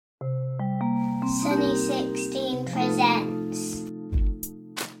Sunny 16 presents.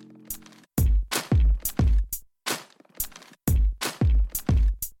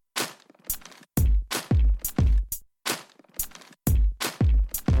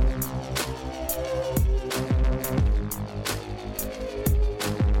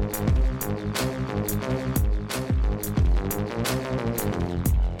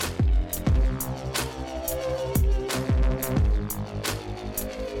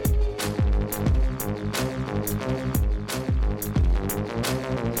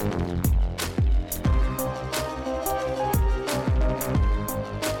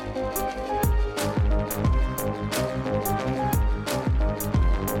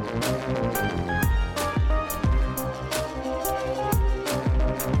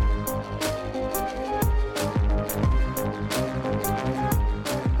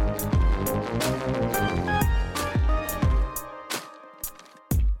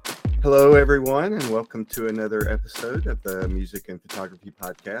 Hello, everyone, and welcome to another episode of the Music and Photography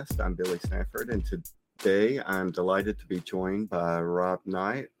Podcast. I'm Billy Stafford, and today I'm delighted to be joined by Rob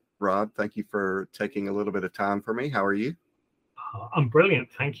Knight. Rob, thank you for taking a little bit of time for me. How are you? I'm brilliant,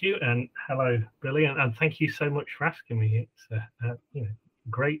 thank you, and hello, Billy, and thank you so much for asking me. It's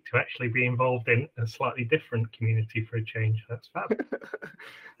great to actually be involved in a slightly different community for a change. That's fab.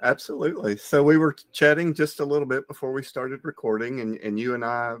 Absolutely. So we were chatting just a little bit before we started recording, and you and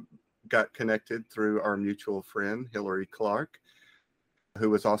I got connected through our mutual friend, Hillary Clark, who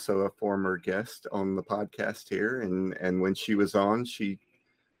was also a former guest on the podcast here. And when she was on, she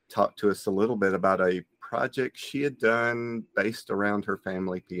talked to us a little bit about a project she had done based around her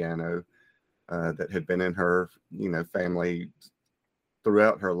family piano that had been in her, family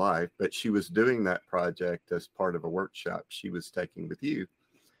throughout her life. But she was doing that project as part of a workshop she was taking with you.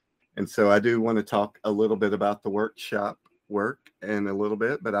 And so I do want to talk a little bit about the workshop work in a little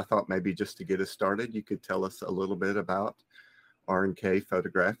bit, but I thought maybe just to get us started, you could tell us a little bit about R&K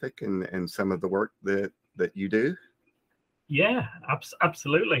Photographic and some of the work that you do. Yeah,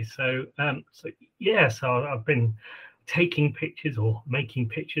 absolutely. So I've been taking pictures or making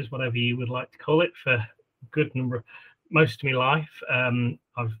pictures, whatever you would like to call it, for a good number, most of my life.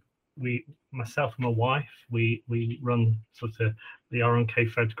 Myself and my wife, we run sort of the R&K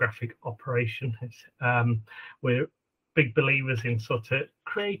Photographic operation. We're big believers in sort of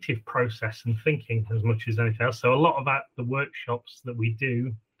creative process and thinking as much as anything else. So a lot of the workshops that we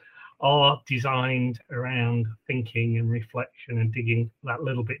do are designed around thinking and reflection and digging that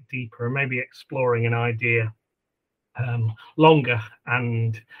little bit deeper and maybe exploring an idea longer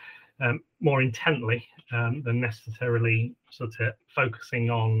and more intently than necessarily sort of focusing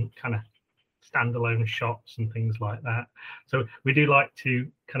on kind of standalone shots and things like that. So we do like to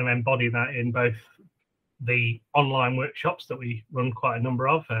kind of embody that in both the online workshops that we run quite a number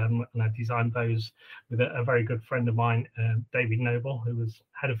of, and I designed those with a very good friend of mine, David Noble, who was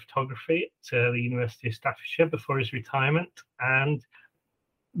head of photography at the University of Staffordshire before his retirement. And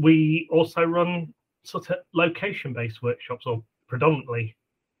we also run sort of location-based workshops, or predominantly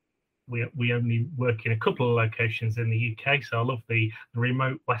we only work in a couple of locations in the UK. So I love the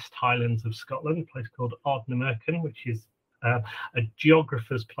remote West Highlands of Scotland, a place called Ardnamurchan, which is a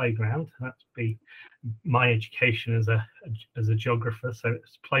geographer's playground. That's be my education as a geographer, so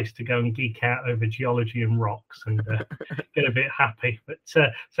it's a place to go and geek out over geology and rocks and get a bit happy. But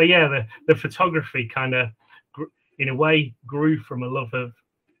the photography kind of in a way grew from a love of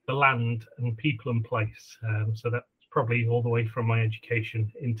the land and people and place. So that's probably all the way from my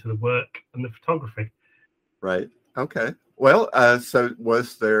education into the work and the photography. Right. Okay. Well, so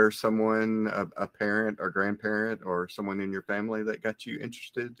was there someone, a parent or grandparent or someone in your family that got you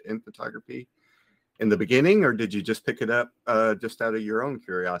interested in photography in the beginning, or did you just pick it up just out of your own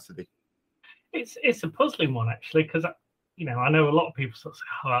curiosity? It's a puzzling one, actually, because I know a lot of people sort of say,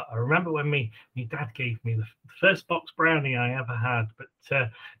 "Oh, I remember when my dad gave me the first box brownie I ever had," but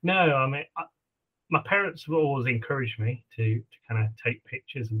no, I mean, my parents have always encouraged me to kind of take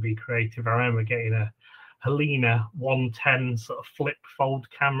pictures and be creative. I remember getting a Helena 110 sort of flip fold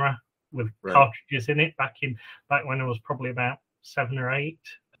camera with cartridges in it back when I was probably about 7 or 8.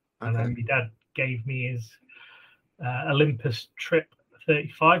 Okay. And then my dad gave me his Olympus Trip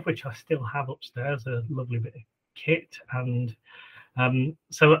 35, which I still have upstairs, a lovely bit of kit. And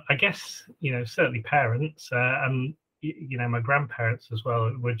so I guess, certainly parents and, my grandparents as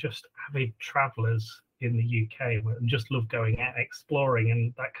well were just avid travelers in the UK and just loved going out exploring,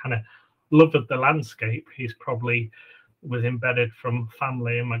 and that kind of love of the landscape was embedded from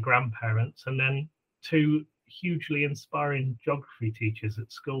family and my grandparents, and then 2 hugely inspiring geography teachers at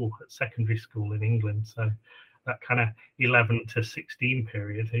secondary school in England. So that kind of 11 to 16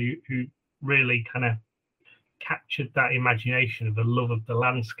 period who really kind of captured that imagination of the love of the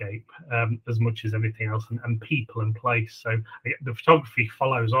landscape as much as everything else, and people and place. So the photography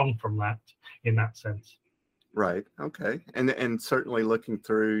follows on from that in that sense. Right. Okay. And certainly looking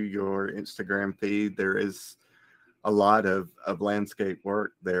through your Instagram feed, there is a lot of landscape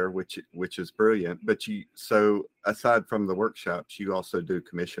work there, which is brilliant. But so aside from the workshops, you also do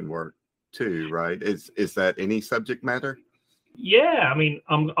commission work too, right? Is that any subject matter? Yeah, I mean,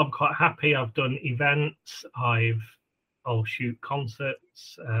 I'm quite happy. I've done events. I'll shoot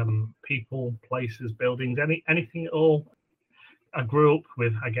concerts, people, places, buildings, anything at all. I grew up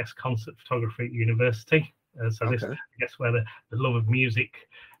with, I guess, concert photography at university. So this, I guess, where the love of music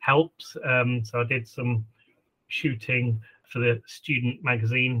helps. So I did some shooting for the student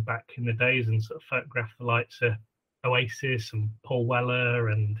magazine back in the days, and sort of photographed the likes of Oasis and Paul Weller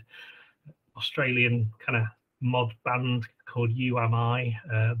and Australian kind of mod band called UMI,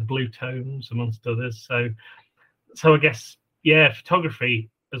 the Blue Tones, amongst others. So I guess, yeah, photography,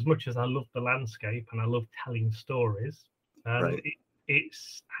 as much as I love the landscape and I love telling stories, Right.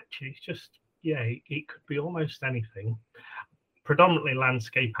 it's just, yeah, it could be almost anything. Predominantly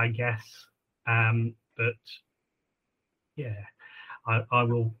landscape, I guess. But yeah, I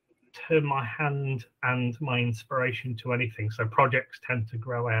will turn my hand and my inspiration to anything. So projects tend to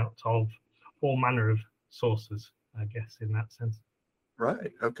grow out of all manner of sources, I guess, in that sense.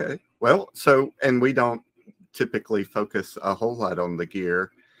 Right. Okay. Well, so, and we don't typically focus a whole lot on the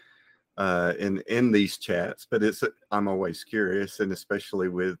gear in these chats, but I'm always curious, and especially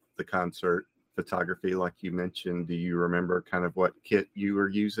with the concert photography, like you mentioned, do you remember kind of what kit you were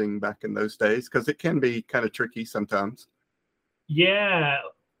using back in those days? Because it can be kind of tricky sometimes. Yeah,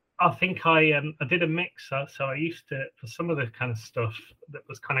 I think I did a mix. So I used to, for some of the kind of stuff that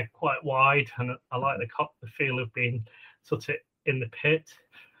was kind of quite wide, and I like the feel of being sort of in the pit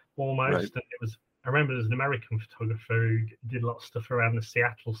almost. Right. And I remember there's an American photographer who did a lot of stuff around the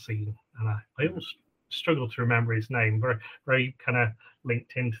Seattle scene, and I almost struggle to remember his name. Very, very kind of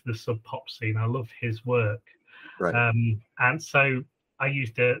linked into the sub pop scene. I loved his work. Right. And so I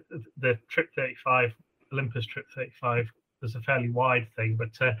used the Trip 35, Olympus Trip 35. There's a fairly wide thing, but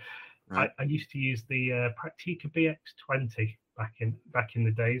Right. I used to use the Praktica BX20 back in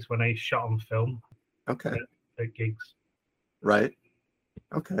the days when I shot on film. Okay. At gigs. Right.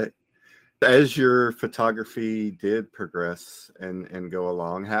 Okay. As your photography did progress and go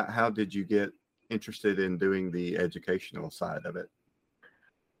along, how did you get interested in doing the educational side of it?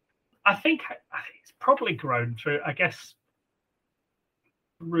 I think it's probably grown through, I guess,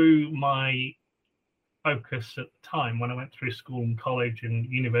 through my focus at the time when I went through school and college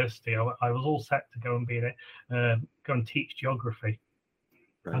and university. I was all set to go and go and teach geography.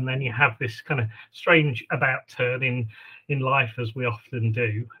 Right. And then you have this kind of strange about turn in life, as we often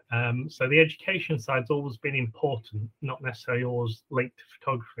do. So the education side's always been important, not necessarily always linked to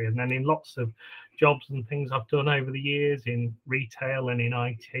photography. And then in lots of jobs and things I've done over the years in retail and in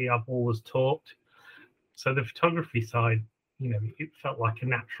IT, I've always taught. So the photography side, it felt like a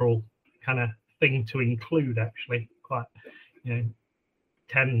natural kind of thing to include, actually, quite,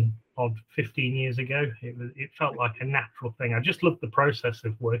 10 odd 15 years ago. It felt like a natural thing. I just loved the process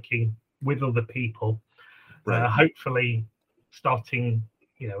of working with other people, right. Hopefully starting,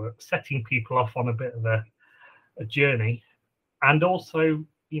 setting people off on a bit of a journey, and also,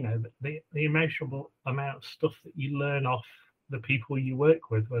 the immeasurable amount of stuff that you learn off the people you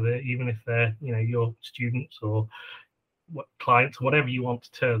work with, whether even if they're, your students or clients, whatever you want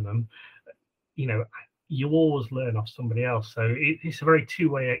to term them, you always learn off somebody else. So it's a very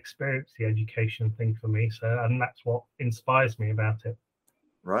two-way experience, the education thing for me. And that's what inspires me about it.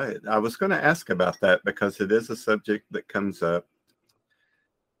 Right. I was going to ask about that because it is a subject that comes up.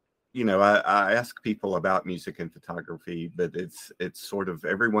 I ask people about music and photography, but it's sort of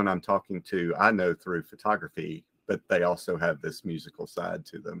everyone I'm talking to, I know through photography, but they also have this musical side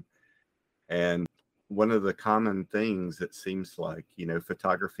to them. And one of the common things, it seems like,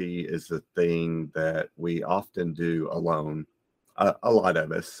 photography is a thing that we often do alone. A lot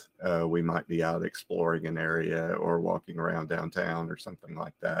of us, we might be out exploring an area or walking around downtown or something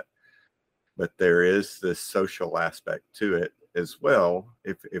like that. But there is this social aspect to it as well.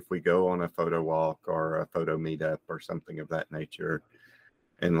 If we go on a photo walk or a photo meetup or something of that nature,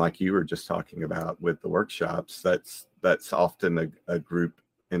 and like you were just talking about with the workshops, that's often a group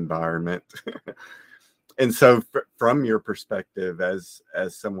environment. And so from your perspective as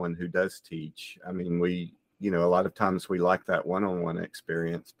someone who does teach, I mean, we, a lot of times we like that one-on-one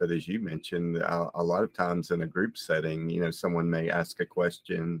experience, but as you mentioned, a lot of times in a group setting, someone may ask a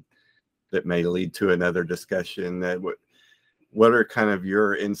question that may lead to another discussion that what are kind of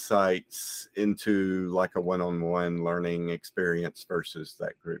your insights into like a one-on-one learning experience versus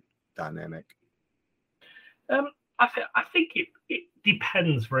that group dynamic? I think it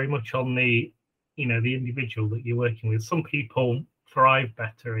depends very much on the the individual that you're working with. Some people thrive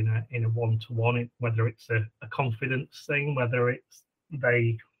better in a one-to-one, whether it's a confidence thing, whether it's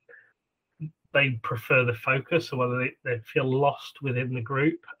they prefer the focus, or whether they feel lost within the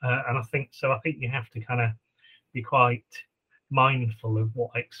group. And I think you have to kind of be quite mindful of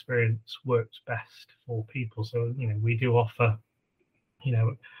what experience works best for people. So we do offer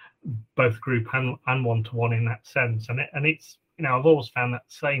both group and one-to-one in that sense, and it's I've always found that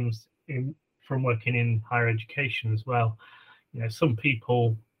same from working in higher education as well. Some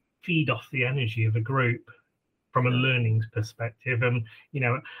people feed off the energy of a group from a learning perspective, and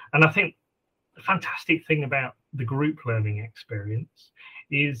and I think the fantastic thing about the group learning experience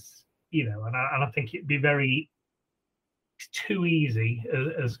is and I think it'd be it's too easy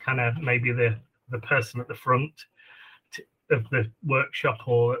as kind of maybe the person at the front of the workshop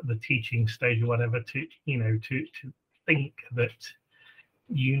or at the teaching stage or whatever to think that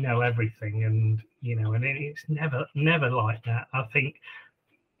everything, and and it's never like that. I think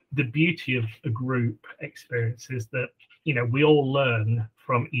the beauty of a group experience is that we all learn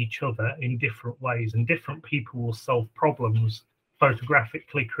from each other in different ways, and different people will solve problems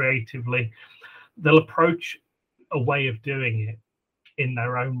photographically, creatively. They'll approach a way of doing it in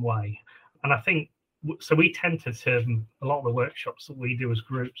their own way, and I think so. We tend to term a lot of the workshops that we do as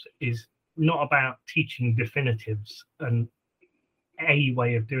groups is not about teaching definitives and a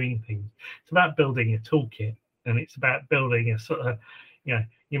way of doing things. It's about building a toolkit, and it's about building a sort of you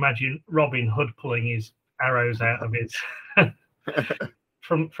imagine Robin Hood pulling his arrows out of his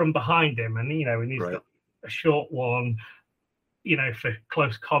from behind him, and and he's got a short one for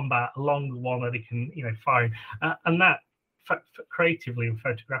close combat, a long one that he can fire, and that creatively and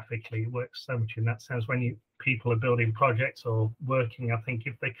photographically works so much in that sense. When people are building projects or working, I think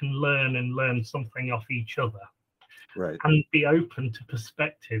if they can learn something off each other, and be open to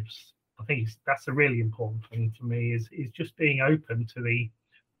perspectives, I think that's a really important thing for me, is just being open to the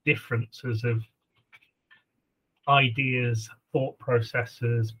differences of ideas, thought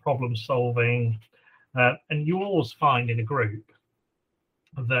processes, problem solving, and you always find in a group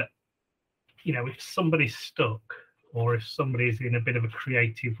that if somebody's stuck, or if somebody's in a bit of a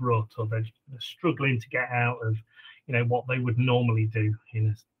creative rut, or they're struggling to get out of what they would normally do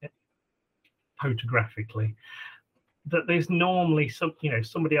photographically, that there's normally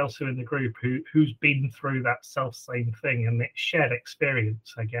somebody else in the group who's been through that same thing, and it's shared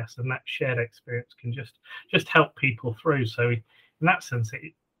experience, I guess, and that shared experience can just help people through. So in that sense,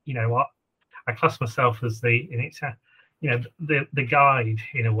 I class myself as the guide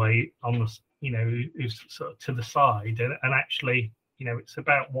in a way, on the who's sort of to the side, and actually it's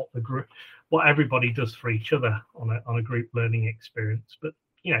about what everybody does for each other on a group learning experience. But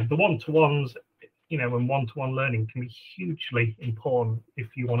the one-to-ones and one-to-one learning can be hugely important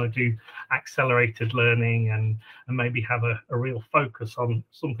if you want to do accelerated learning and maybe have a real focus on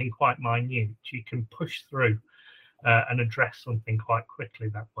something quite minute. You can push through and address something quite quickly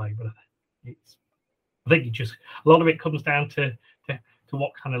that way. But I think a lot of it comes down to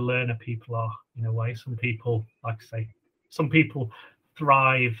what kind of learner people are in a way. Some people, like I say, some people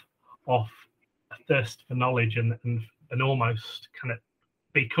thrive off a thirst for knowledge and almost kind of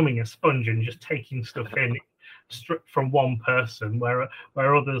becoming a sponge and just taking stuff in from one person, where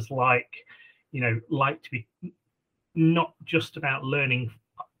others like to be not just about learning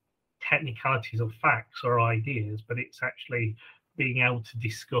technicalities or facts or ideas, but it's actually being able to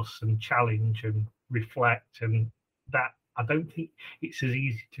discuss and challenge and reflect, and that I don't think it's as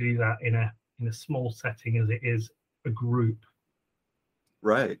easy to do that in a small setting as it is a group.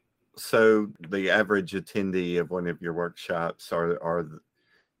 Right. So the average attendee of one of your workshops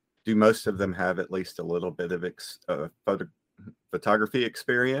do most of them have at least a little bit of photography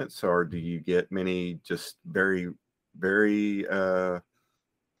experience, or do you get many just very, very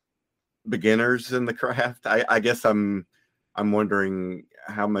beginners in the craft? I guess I'm wondering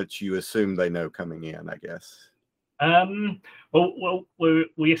how much you assume they know coming in, I guess. Well,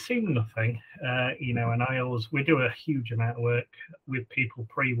 we assume nothing, and we do a huge amount of work with people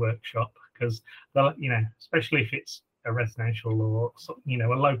pre-workshop, because especially if it's a residential or a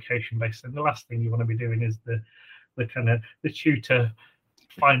location based, and the last thing you want to be doing is the kind of the tutor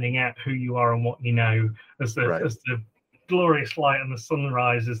finding out who you are and what you know as the glorious light and the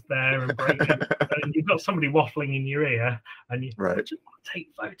sunrise is there and breaking, and you've got somebody waffling in your ear, and you just want to take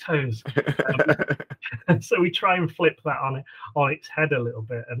photos. So we try and flip that on its head a little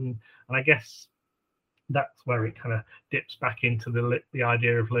bit, and I guess that's where it kind of dips back into the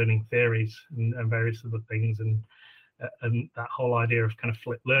idea of learning theories and various other things, and that whole idea of kind of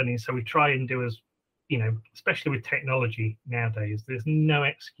flipped learning. So we try and do, as you know, especially with technology nowadays, there's no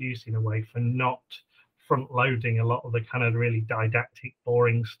excuse in a way for not front loading a lot of the kind of really didactic,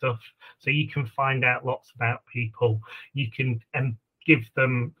 boring stuff. So you can find out lots about people. You can give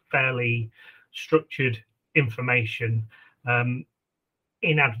them fairly structured information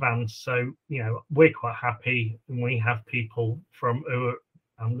in advance. So, you know, we're quite happy when we have people from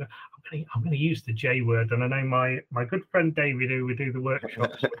I'm going to use the J word, and I know my good friend David, who we do the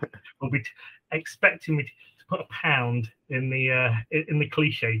workshops, will be expecting me to put a pound in the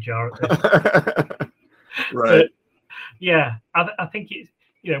cliche jar at this. Right. But yeah, I think it's,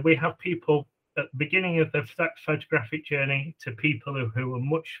 you know, we have people at the beginning of the photographic journey to people who are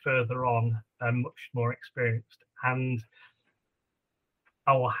much further on and much more experienced, and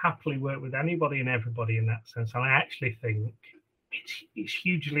I will happily work with anybody and everybody in that sense. And I actually think it's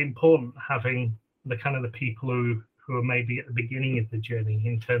hugely important having the kind of the people who are maybe at the beginning of the journey,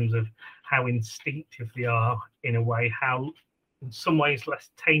 in terms of how instinctive they are in a way, how in some ways less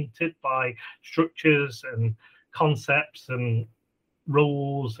tainted by structures and concepts and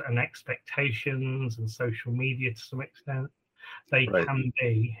rules and expectations and social media to some extent. They Right. can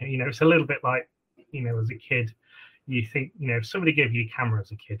be, you know, it's a little bit like, you know, as a kid, you think, you know, if somebody gave you a camera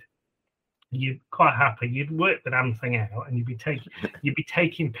as a kid, you'd quite happy, you'd work the damn thing out, and you'd be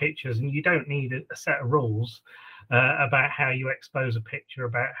taking pictures, and you don't need a set of rules about how you expose a picture,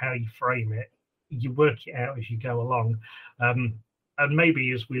 about how you frame it. You work it out as you go along, and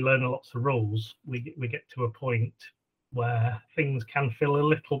maybe as we learn lots of rules, we get to a point where things can feel a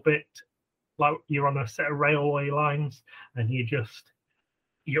little bit like you're on a set of railway lines, and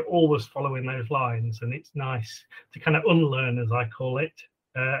you're always following those lines, and it's nice to kind of unlearn, as I call it,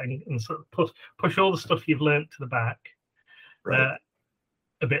 and sort of push all the stuff you've learned to the back Right.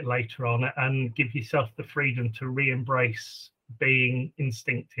 a bit later on, and give yourself the freedom to re-embrace being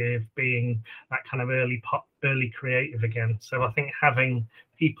instinctive, being that kind of early creative again. So I think having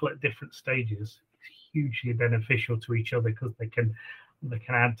people at different stages is hugely beneficial to each other, because they can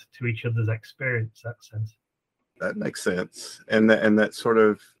add to each other's experience, that sense. That makes sense, and that sort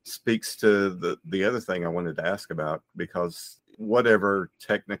of speaks to the other thing I wanted to ask about, because whatever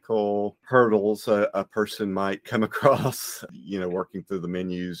technical hurdles a person might come across, you know, working through the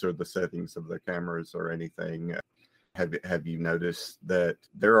menus or the settings of their cameras or anything, have you noticed that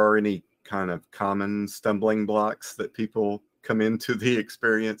there are any kind of common stumbling blocks that people come into the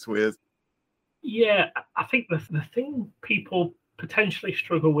experience with? Yeah, I think the thing people potentially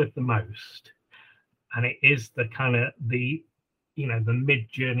struggle with the most, and it is the kind of the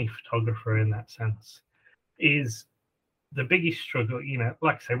mid-journey photographer in that sense, is the biggest struggle. You know,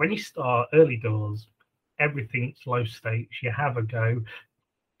 like I say, when you start early doors, everything's low stakes. You have a go.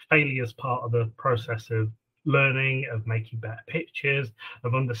 Failure is part of the process of learning, of making better pictures,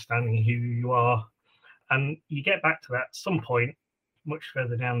 of understanding who you are, and you get back to that at some point much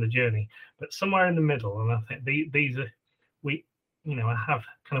further down the journey, but somewhere in the middle. And I think these are, I have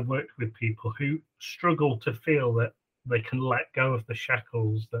kind of worked with people who struggle to feel that they can let go of the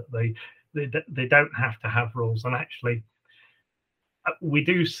shackles, that they don't have to have rules. And actually, we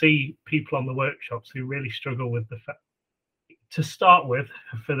do see people on the workshops who really struggle with the fact, to start with,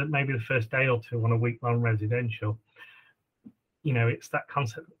 for maybe the first day or two on a week-long residential. You know, it's that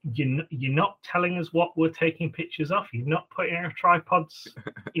concept. You're not telling us what we're taking pictures of. You're not putting our tripods.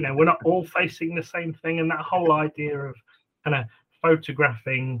 You know, we're not all facing the same thing. And that whole idea of kind of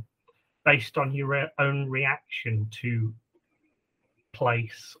photographing based on your own reaction to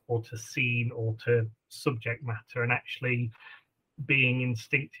place or to scene or to subject matter, and actually being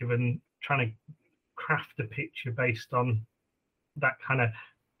instinctive and trying to craft a picture based on that kind of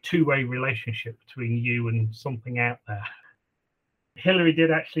two-way relationship between you and something out there. Hilary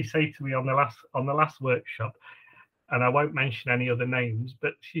did actually say to me on the last workshop, and I won't mention any other names,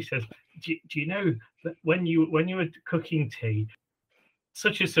 but she says, do you know that when you were cooking tea,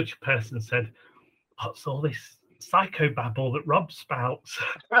 such and such a person said, what's all this psychobabble that Rob spouts?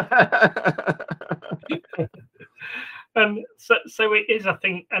 And so it is, I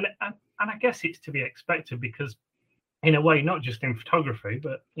think, and I guess it's to be expected, because in a way, not just in photography,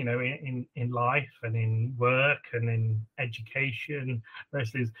 but, you know, in life and in work and in education,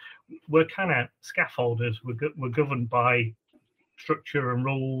 we're kind of scaffolders. We're governed by structure and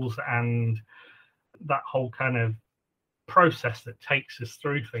rules, and that whole kind of process that takes us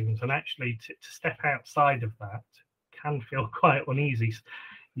through things. And actually, to step outside of that can feel quite uneasy,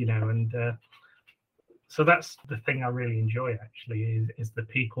 you know. And so that's the thing I really enjoy, actually, is the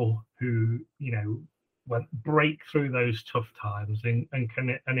people who, you know, break through those tough times and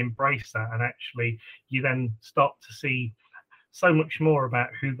embrace that, and actually you then start to see so much more about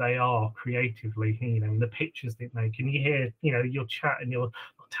who they are creatively, and the pictures they make. And you hear, you'll chat and you'll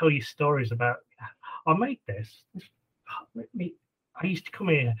tell you stories about, I made this. I used to come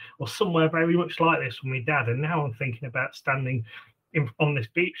here or somewhere very much like this with my dad, and now I'm thinking about standing on this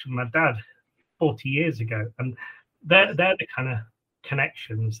beach with my dad 40 years ago. And they're the kind of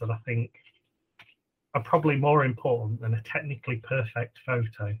connections that I think are probably more important than a technically perfect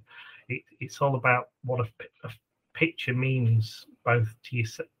photo. It's all about what a picture means, both to you,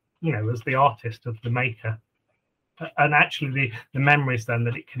 as the artist of the maker, and actually the memories then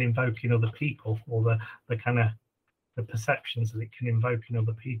that it can invoke in other people, or the kind of the perceptions that it can invoke in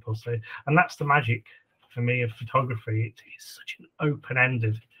other people. So, and that's the magic for me of photography. It's such an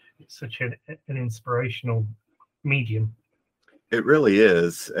open-ended, it's such an inspirational medium. It really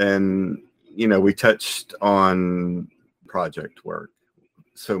is. And we touched on project work.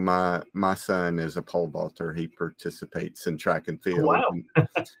 So my son is a pole vaulter. He participates in track and field. Wow.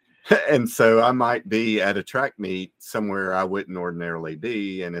 And so I might be at a track meet somewhere I wouldn't ordinarily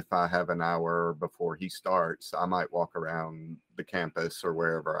be. And if I have an hour before he starts, I might walk around the campus or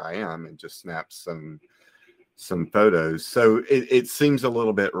wherever I am and just snap some photos. So it seems a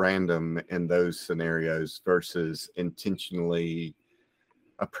little bit random in those scenarios versus intentionally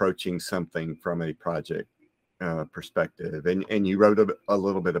approaching something from a project perspective. And you wrote a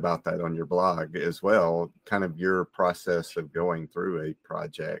little bit about that on your blog as well, kind of your process of going through a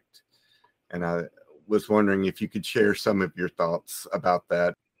project. And I was wondering if you could share some of your thoughts about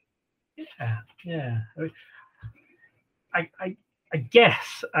that. Yeah. I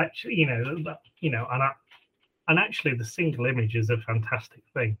guess actually, and actually the single image is a fantastic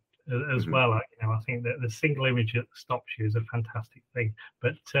thing as well. I think that the single image that stops you is a fantastic thing.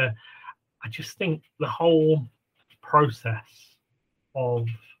 But I just think the whole process of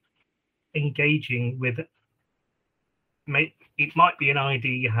engaging with it might be an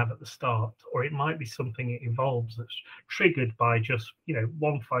idea you have at the start, or it might be something it evolves that's triggered by just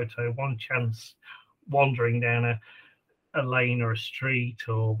one photo, one chance wandering down a lane or a street,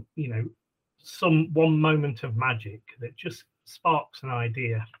 or some one moment of magic that just sparks an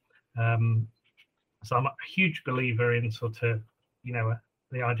idea. So I'm a huge believer in sort of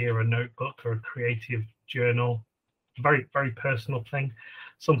the idea of a notebook or a creative journal, very, very personal thing,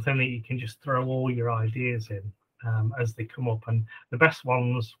 something that you can just throw all your ideas in as they come up. And the best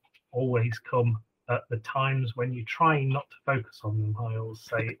ones always come at the times when you're trying not to focus on them. I always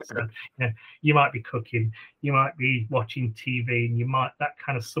say it's you might be cooking, you might be watching TV, and that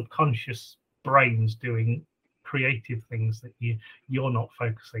kind of subconscious brain's doing creative things that you're not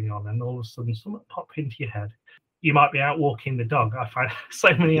focusing on, and all of a sudden something pop into your head. You might be out walking the dog. I find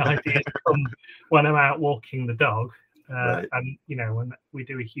so many ideas come when I'm out walking the dog. Right. And, when we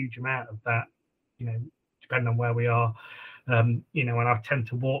do a huge amount of that, depending on where we are, and I tend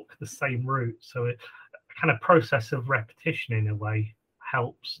to walk the same route. So a kind of process of repetition in a way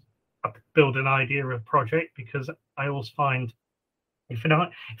helps build an idea of a project, because I always find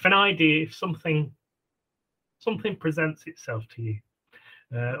if something presents itself to you,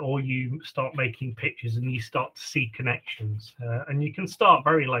 or you start making pictures and you start to see connections, and you can start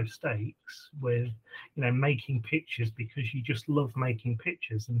very low stakes with making pictures because you just love making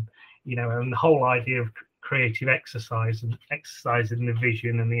pictures, and and the whole idea of creative exercise and exercising the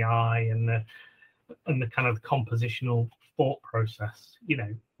vision and the eye and the kind of compositional thought process.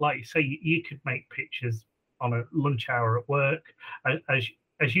 Like you say, you could make pictures on a lunch hour at work,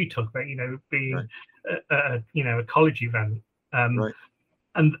 as you talk about, being right. A college event. Right.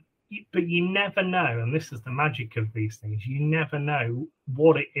 But you never know, and this is the magic of these things, you never know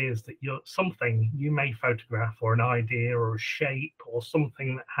what it is that something you may photograph, or an idea or a shape or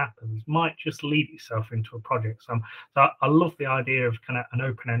something that happens might just lead itself into a project. So I love the idea of kind of an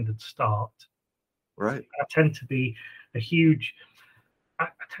open-ended start. Right. I tend to be a huge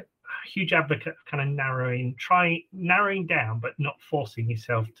advocate of kind of narrowing down, but not forcing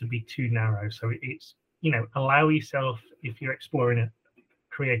yourself to be too narrow. So it's, allow yourself, if you're exploring a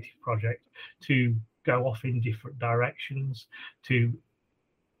creative project, to go off in different directions, to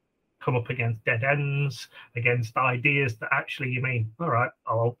come up against dead ends, against ideas that actually you mean, all right,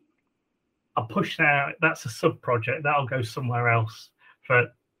 I'll push that out. That's a sub project that'll go somewhere else for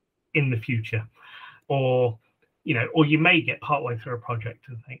in the future. Or you may get partway through a project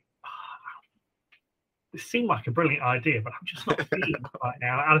and think, it seemed like a brilliant idea, but I'm just not feeling it right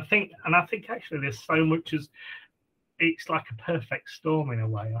now. And I think actually there's so much it's like a perfect storm in a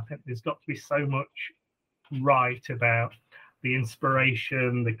way. I think there's got to be so much right about the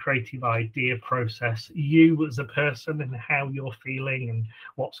inspiration, the creative idea process, you as a person and how you're feeling and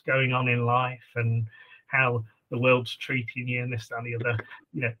what's going on in life and how the world's treating you and this, that, and the other.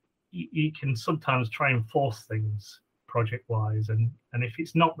 You know, you can sometimes try and force things project wise, and if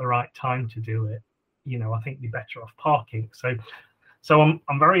it's not the right time to do it, you know, I think you're better off parking. So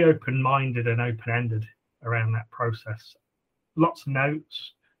I'm very open-minded and open-ended around that process. Lots of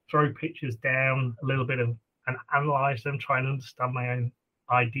notes, throw pictures down a little bit of, and analyze them, try and understand my own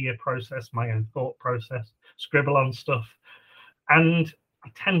idea process, my own thought process, scribble on stuff. And I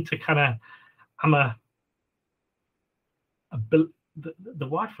tend to kind of, the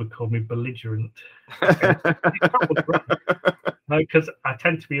wife would call me belligerent. No, because I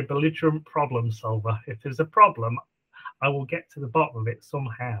tend to be a belligerent problem solver. If there's a problem, I will get to the bottom of it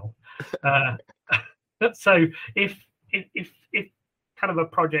somehow. So if kind of a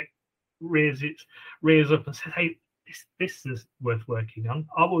project rears up and says, hey, this is worth working on,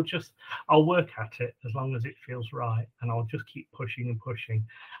 I'll work at it as long as it feels right, and I'll just keep pushing and pushing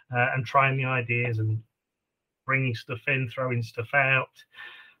and trying the ideas and bringing stuff in, throwing stuff out,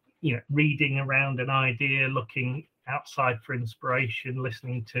 you know, reading around an idea, looking outside for inspiration,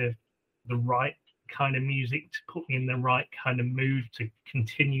 listening to the right kind of music to put me in the right kind of mood to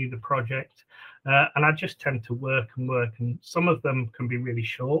continue the project. And I just tend to work, and some of them can be really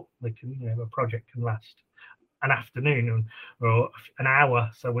short. They can, you know, a project can last an afternoon or an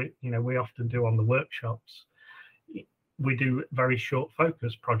hour. So we often do on the workshops, we do very short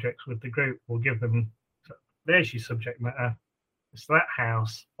focus projects with the group. We'll give them, there's your subject matter. It's that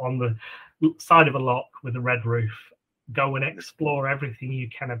house on the side of a lock with a red roof. Go and explore everything you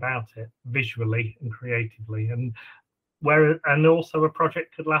can about it visually and creatively. And also a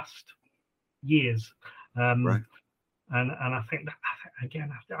project could last years. Right. And I think that,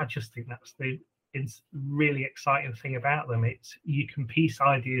 again, I just think that's the really exciting thing about them. It's, you can piece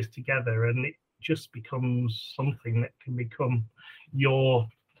ideas together and it just becomes something that can become your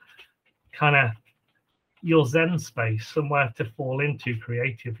kind of your Zen space, somewhere to fall into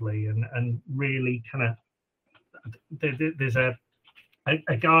creatively and really kind of, there's a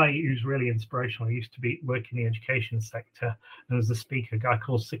guy who's really inspirational. He used to be working in the education sector and as a speaker, a guy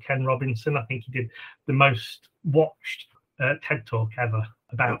called Sir Ken Robinson. I think he did the most watched TED talk ever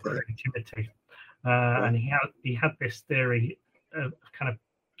about creativity. And he had this theory of kind of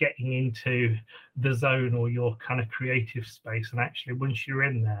getting into the zone or your kind of creative space. And actually, once you're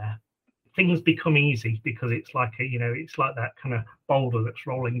in there, things become easy because it's like it's like that kind of boulder that's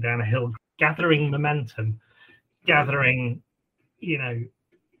rolling down a hill, gathering momentum, gathering,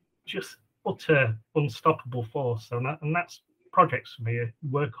 just utter unstoppable force. And that's projects for me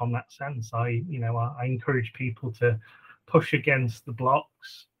work on that sense. I encourage people to push against the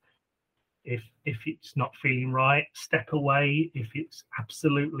blocks. If it's not feeling right, step away. If it's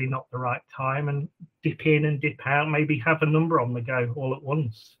absolutely not the right time, and dip in and dip out, maybe have a number on the go all at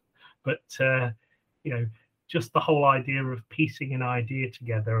once. But just the whole idea of piecing an idea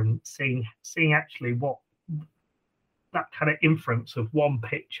together and seeing actually what that kind of inference of one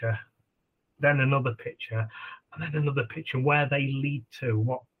picture, then another picture, and then another picture, where they lead to,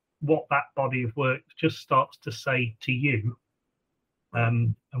 what that body of work just starts to say to you,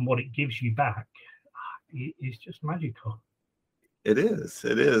 and what it gives you back is just magical. It is,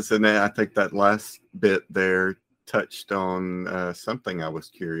 and I think that last bit there touched on something I was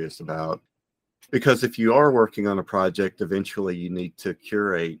curious about, because if you are working on a project, eventually you need to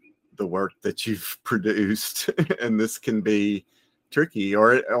curate the work that you've produced, and this can be tricky,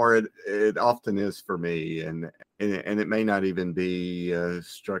 or it often is for me, and it may not even be a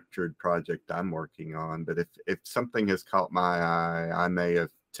structured project I'm working on, but if something has caught my eye, I may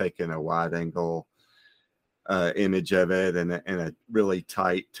have taken a wide angle image of it and a really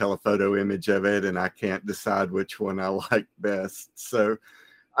tight telephoto image of it, and I can't decide which one I like best. So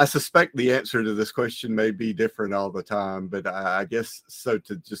I suspect the answer to this question may be different all the time, but I guess so.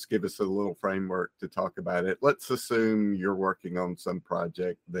 To just give us a little framework to talk about it, let's assume you're working on some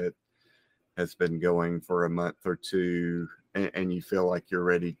project that has been going for a month or two, and you feel like you're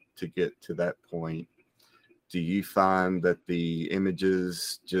ready to get to that point. Do you find that the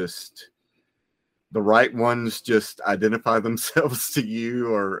images, just the right ones, just identify themselves to you,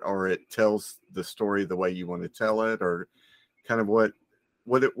 or it tells the story the way you want to tell it, or kind of what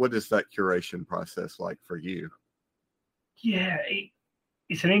is that curation process like for you? Yeah,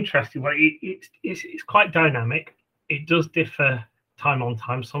 it's an interesting one. It's quite dynamic. It does differ time on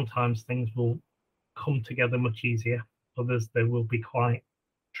time. Sometimes things will come together much easier. Others, they will be quite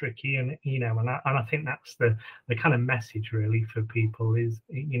tricky, and I think that's the kind of message really for people is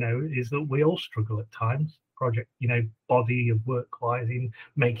that we all struggle at times. project, body of work wise, in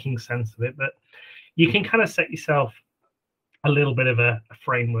making sense of it. But you can kind of set yourself a little bit of a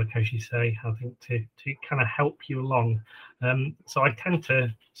framework, as you say, I think, to kind of help you along. So I tend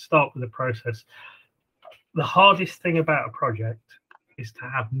to start with the process. The hardest thing about a project is to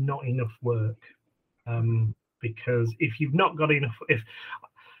have not enough work, because if you've not got enough,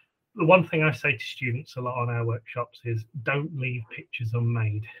 the one thing I say to students a lot on our workshops is don't leave pictures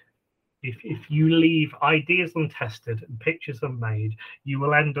unmade. If you leave ideas untested and pictures unmade, you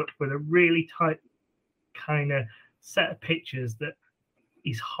will end up with a really tight kind of set of pictures that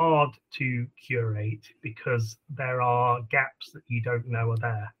is hard to curate because there are gaps that you don't know are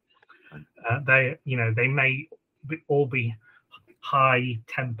there. They may all be high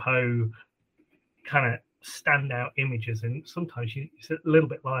tempo kind of standout images, and sometimes it's a little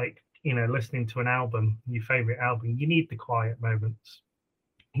bit like listening to an album, your favorite album. You need the quiet moments,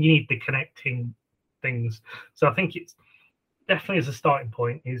 you need the connecting things. So I think it's definitely, as a starting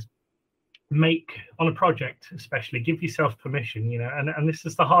point, is make, on a project especially, give yourself permission, and this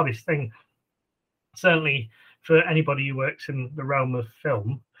is the hardest thing, certainly for anybody who works in the realm of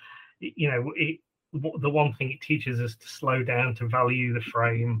film. The one thing it teaches us to slow down, to value the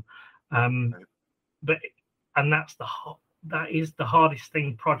frame, that is the hardest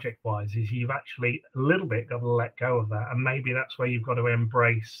thing project wise, is you've actually a little bit got to let go of that, and maybe that's where you've got to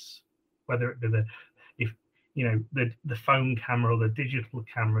embrace, whether it be the phone camera or the digital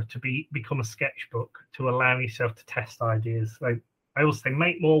camera, to become a sketchbook, to allow yourself to test ideas. So I always say,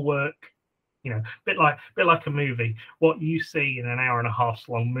 make more work, bit like a movie. What you see in an hour and a half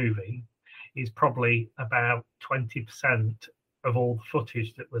long movie is probably about 20% of all the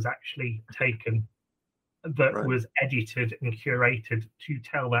footage that was actually taken, that was edited and curated to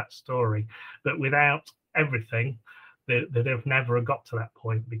tell that story. But without everything, they'd have never got to that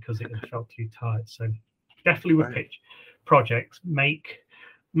point because it felt too tight. So definitely with pitch projects, make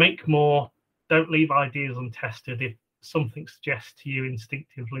more. Don't leave ideas untested. If something suggests to you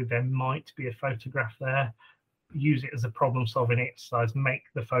instinctively there might be a photograph there, use it as a problem-solving exercise. Make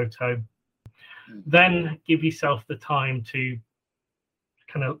the photo. Then give yourself the time to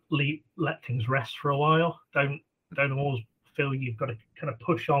kind of let things rest for a while. Don't always feel you've got to kind of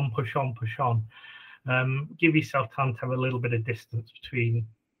push on. Give yourself time to have a little bit of distance between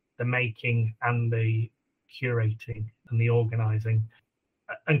the making and the curating and the organizing,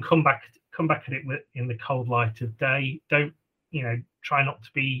 and come back at it in the cold light of day. Don't try not to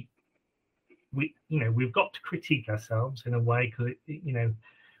be. We've got to critique ourselves in a way, because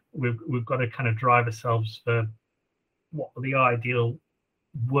we've got to kind of drive ourselves for what are the ideal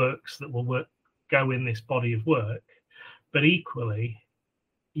works that will go in this body of work. But equally,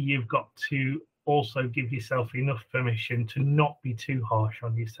 you've got to also give yourself enough permission to not be too harsh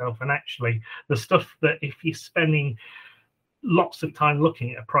on yourself. And actually, the stuff that, if you're spending lots of time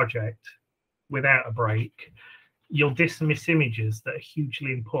looking at a project without a break, you'll dismiss images that are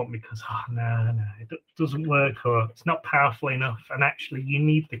hugely important because it doesn't work, or it's not powerful enough. And actually, you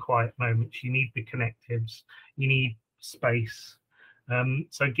need the quiet moments, you need the connectives, you need space.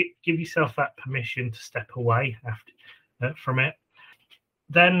 So give yourself that permission to step away from it.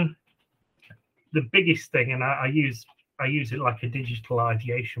 Then the biggest thing, and I use it like a digital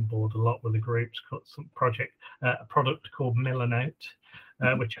ideation board a lot with the groups, a product called Millernote,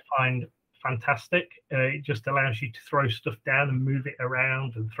 which I find fantastic. It just allows you to throw stuff down and move it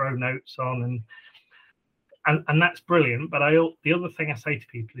around and throw notes on, and that's brilliant. But the other thing I say to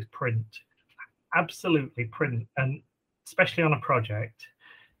people is print. Absolutely print, and especially on a project,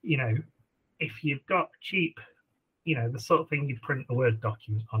 if you've got cheap, the sort of thing you print a Word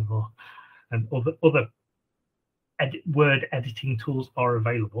document on, and other word editing tools are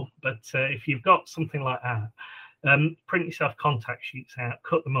available. But if you've got something like that, print yourself contact sheets out,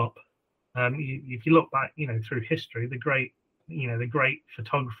 cut them up. If you look back, through history, the great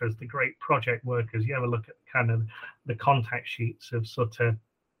photographers, the great project workers, you ever look at kind of the contact sheets of sort of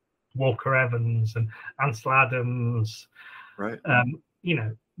Walker Evans and Ansel Adams, right?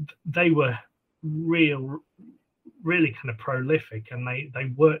 They were really kind of prolific, and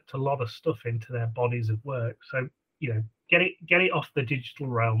they worked a lot of stuff into their bodies of work. So get it off the digital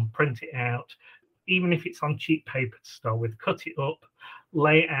realm, print it out, even if it's on cheap paper to start with. Cut it up,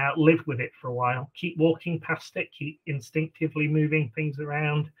 lay it out, live with it for a while, keep walking past it, keep instinctively moving things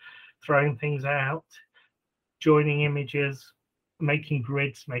around, throwing things out, joining images, making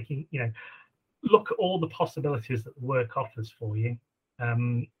grids, look at all the possibilities that the work offers for you.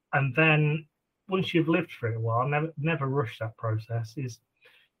 And then once you've lived through it a while, never rush that process.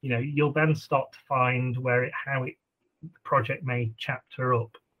 You'll then start to find how the project may chapter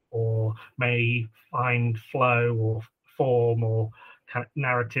up. or may find flow or form or kind of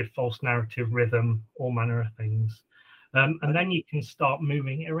narrative, false narrative, rhythm, all manner of things. And then you can start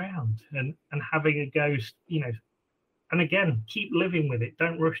moving it around and having a go, you know, and again, keep living with it.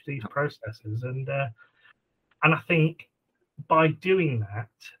 Don't rush these processes. And I think by doing that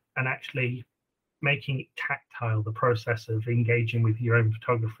and actually making it tactile, the process of engaging with your own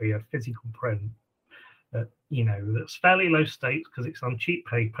photography, a physical print, you know, that's fairly low stakes because it's on cheap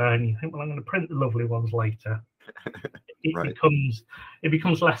paper, and you think, well, I'm going to print the lovely ones later. It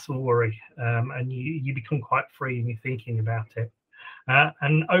becomes less of a worry, and you become quite free in your thinking about it.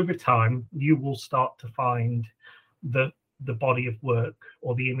 And over time, you will start to find the body of work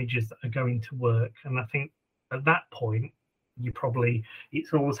or the images that are going to work. And I think at that point,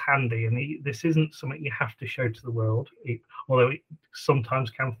 it's always handy, and this isn't something you have to show to the world, although it sometimes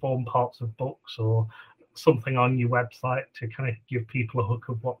can form parts of books or something on your website to kind of give people a hook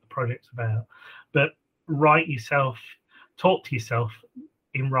of what the project's about. But talk to yourself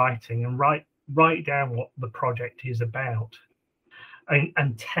in writing, and write down what the project is about,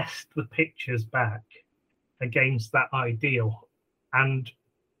 and test the pictures back against that ideal. And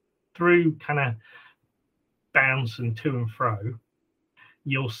through kind of bounce and to and fro,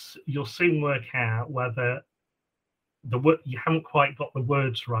 you'll soon work out whether you haven't quite got the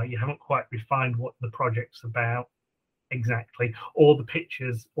words right, you haven't quite refined what the project's about exactly, or the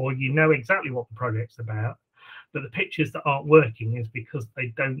pictures, or you know exactly what the project's about, but the pictures that aren't working is because they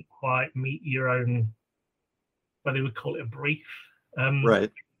don't quite meet your own, whether they would call it a brief.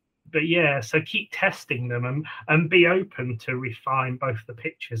 Right. But yeah, so keep testing them and be open to refine both the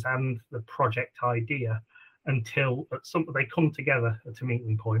pictures and the project idea until they come together at a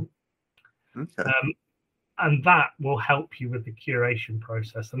meeting point. Okay. And that will help you with the curation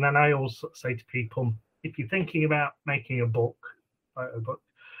process. And then I also say to people, if you're thinking about making a book,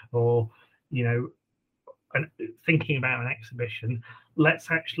 or, you know, and thinking about an exhibition, let's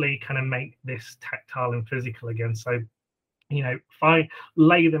actually kind of make this tactile and physical again. So, you know, if I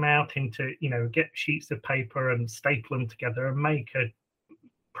lay them out into, you know, get sheets of paper and staple them together and make a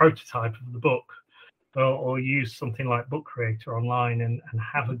prototype of the book, or use something like Book Creator online and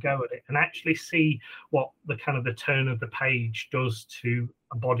have a go at it and actually see what the kind of the turn of the page does to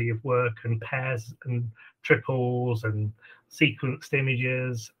a body of work, and pairs and triples and sequenced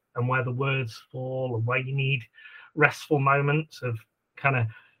images, and where the words fall, and where you need restful moments of kind of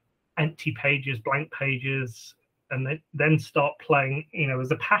empty pages, blank pages, and then start playing, you know,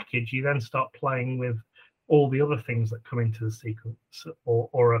 as a package, you then start playing with all the other things that come into the sequence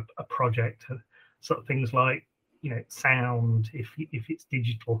or a project. Sort of things like, you know, sound. If it's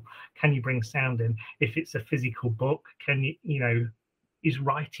digital, can you bring sound in? If it's a physical book, can you know, is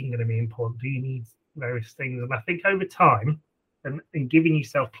writing going to be important? Do you need various things? And I think over time, and giving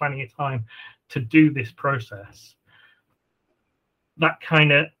yourself plenty of time to do this process, that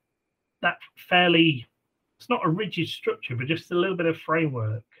fairly, it's not a rigid structure, but just a little bit of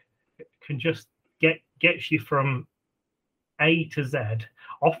framework can just gets you from A to Z,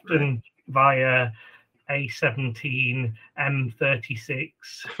 often via A17, M36,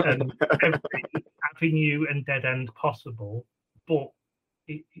 and every avenue and dead end possible. But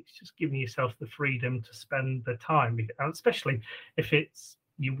it's just giving yourself the freedom to spend the time, and especially if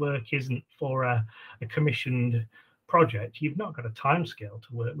your work isn't for a commissioned project, you've not got a time scale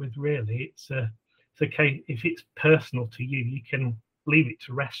to work with, really. It's okay if it's personal to you, you can leave it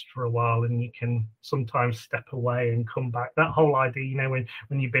to rest for a while, and you can sometimes step away and come back. That whole idea, you know, when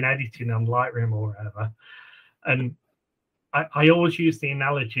you've been editing on Lightroom or whatever. And I always use the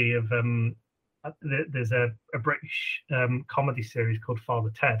analogy of there's a British comedy series called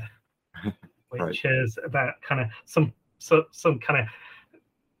Father Ted, which is about kind of some kind of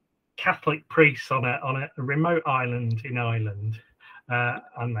Catholic priests on a remote island in Ireland,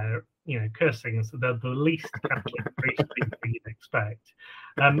 and they're, you know, cursing. So they're the least Catholic priest you'd expect.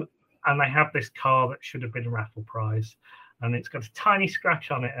 And they have this car that should have been a raffle prize, and it's got a tiny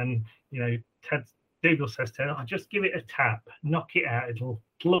scratch on it. And, you know, Dougal says to her, just give it a tap, knock it out, it'll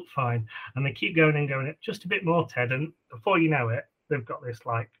look fine. And they keep going and going, just a bit more, Ted. And before you know it, they've got this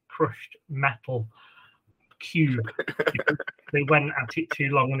like crushed metal cube. They went at it too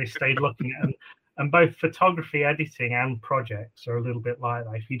long and they stayed looking at it. And both photography, editing, and projects are a little bit like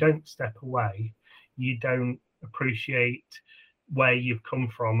that. If you don't step away, you don't appreciate where you've come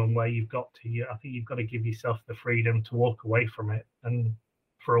from and where you've got to. I think you've got to give yourself the freedom to walk away from it, and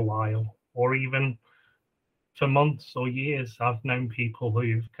for a while, or even for months or years. I've known people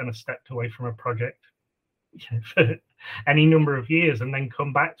who've kind of stepped away from a project for any number of years and then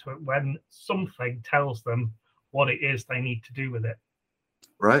come back to it when something tells them what it is they need to do with it.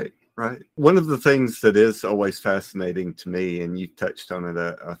 Right, right. One of the things that is always fascinating to me, and you touched on it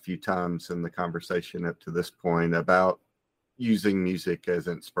a few times in the conversation up to this point about using music as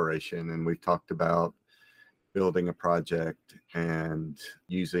inspiration. And we've talked about building a project and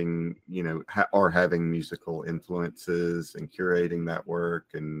using, or having musical influences and curating that work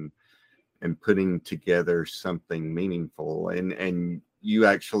and putting together something meaningful. And you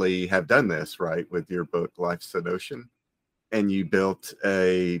actually have done this, right, with your book, Life's an Ocean. And you built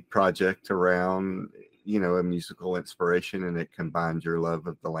a project around, a musical inspiration, and it combined your love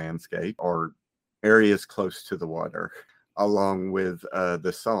of the landscape or areas close to the water, along with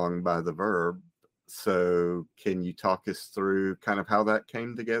the song by The Verb. So can you talk us through kind of how that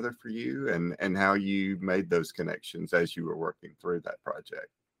came together for you and how you made those connections as you were working through that project?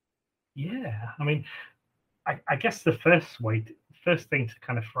 Yeah, I mean, I guess the first thing to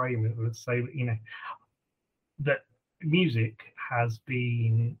kind of frame it would say, that music has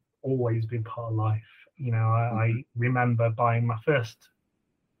always been part of life. I remember buying my first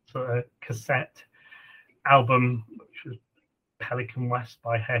sort of cassette album, which was Pelican West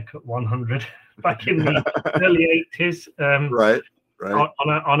by Haircut 100 back in the early 80s. Right.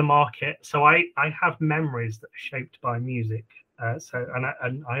 On a market. So I have memories that are shaped by music. And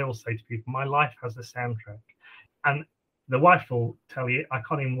I always say to people, my life has a soundtrack. And the wife will tell you, I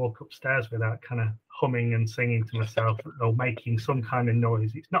can't even walk upstairs without kind of humming and singing to myself or making some kind of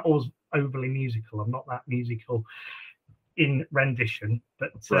noise. It's not always overly musical. I'm not that musical in rendition,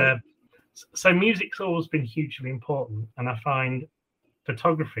 but right. So music's always been hugely important. And I find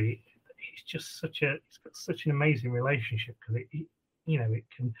photography, it's got such an amazing relationship, because it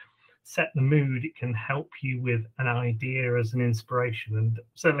can set the mood. It can help you with an idea as an inspiration. And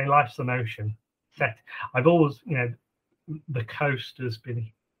certainly Life's an Ocean I've always, the coast has been,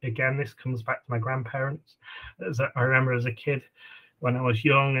 again, this comes back to my grandparents. I remember as a kid, when I was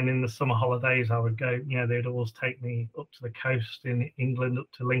young and in the summer holidays, I would go, they'd always take me up to the coast in England, up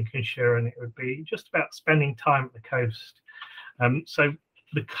to Lincolnshire, and it would be just about spending time at the coast. So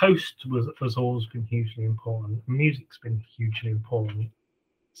the coast has always been hugely important. Music's been hugely important.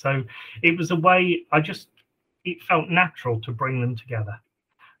 So it was a way, it felt natural to bring them together.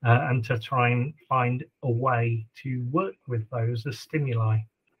 And to try and find a way to work with those as stimuli.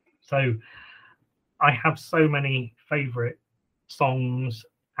 So I have so many favorite songs,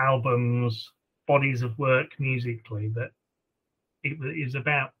 albums, bodies of work musically, that it is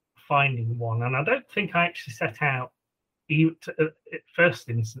about finding one. And I don't think I actually set out, even at first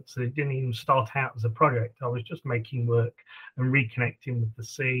instance, it didn't even start out as a project. I was just making work and reconnecting with the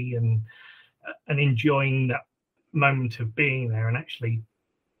sea and enjoying that moment of being there, and actually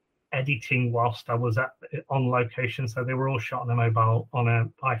editing whilst I was on location. So they were all shot on a mobile, on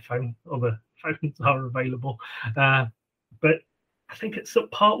an iPhone. Other phones are available, but I think it's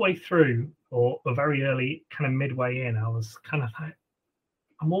partway through, or a very early kind of midway in, I was kind of like,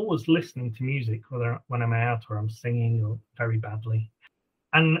 I'm always listening to music, whether when I'm out or I'm singing or very badly,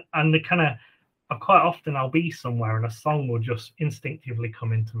 and the kind of, quite often I'll be somewhere and a song will just instinctively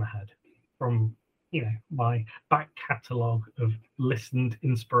come into my head from my back catalogue of listened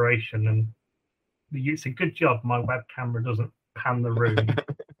inspiration. And it's a good job my web camera doesn't pan the room.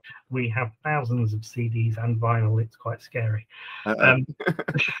 We have thousands of CDs and vinyl. It's quite scary.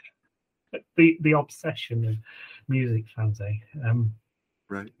 The obsession of music fans,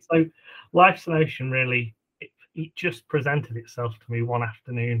 right. So Life's an Ocean, really, it just presented itself to me one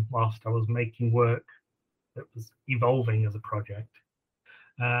afternoon whilst I was making work that was evolving as a project.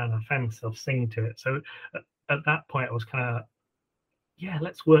 And I found myself singing to it. So at that point, I was kind of,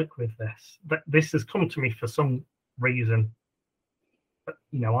 let's work with this. But this has come to me for some reason. But,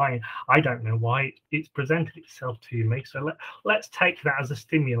 I don't know why it's presented itself to me. So let's take that as a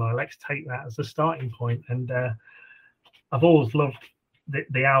stimuli. Let's take that as a starting point. And I've always loved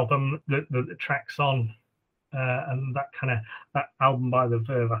the album, the tracks on, and that album by The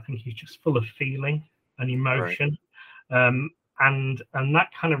Verve. I think is just full of feeling and emotion. Right. And that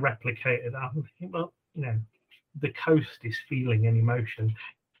kind of replicated. I'm thinking, well, the coast is feeling and emotion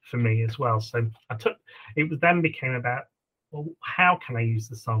for me as well. So then became about, well, how can I use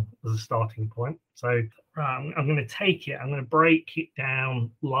the song as a starting point? So I'm going to take it, I'm going to break it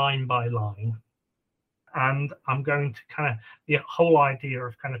down line by line, and I'm going to the whole idea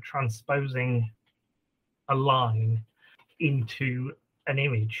of kind of transposing a line into an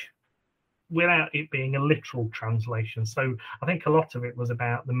image, without it being a literal translation. So I think a lot of it was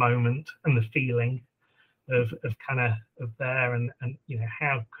about the moment and the feeling of there, and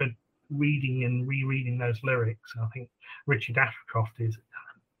how could reading and rereading those lyrics. I think Richard Ashcroft is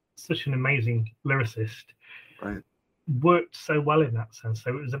such an amazing lyricist. Right. worked so well in that sense.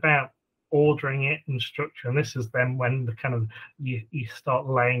 So it was about ordering it and structure, and this is then when the kind of you start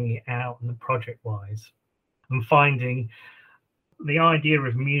laying it out and the project wise and finding the idea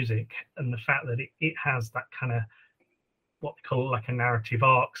of music and the fact that it has that kind of what we call like a narrative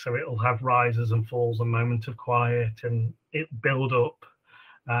arc. So it'll have rises and falls, a moment of quiet, and it build up,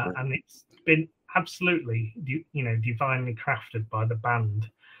 and it's been absolutely divinely crafted by the band.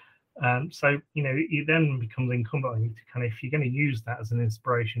 So it then becomes incumbent on you to kind of, if you're going to use that as an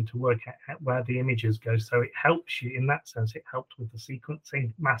inspiration, to work out where the images go. So it helps you in that sense. It helped with the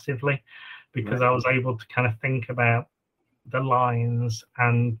sequencing massively, because I was able to kind of think about the lines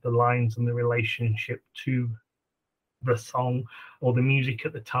and the relationship to the song or the music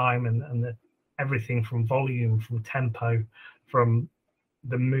at the time, and everything from volume, from tempo, from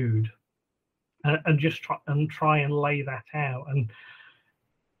the mood, and just try and lay that out.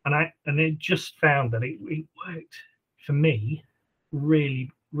 And it just found that it worked for me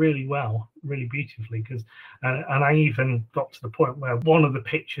really, really well, really beautifully, because and I even got to the point where one of the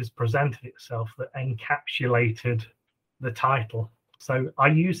pictures presented itself that encapsulated the title. So I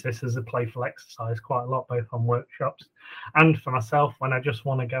use this as a playful exercise quite a lot, both on workshops and for myself when I just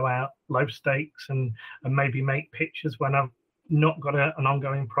want to go out low stakes and maybe make pictures when I've not got an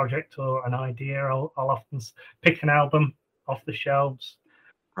ongoing project or an idea. I'll often pick an album off the shelves.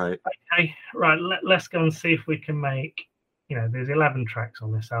 Right. Okay, right. Let's go and see if we can make, there's 11 tracks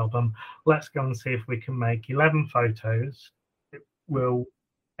on this album. Let's go and see if we can make 11 photos that will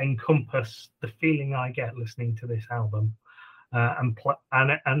encompass the feeling I get listening to this album. And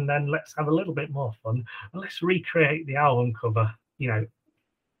then let's have a little bit more fun, and let's recreate the album cover,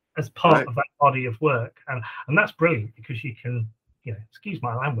 as part of that body of work. And that's brilliant, because you can, excuse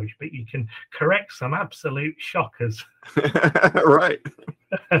my language, but you can correct some absolute shockers. Right.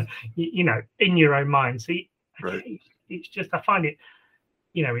 In your own mind. See, it's just, I find it,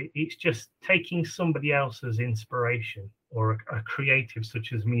 it's just taking somebody else's inspiration, or a creative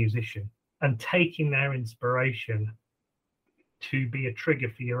such as a musician, and taking their inspiration to be a trigger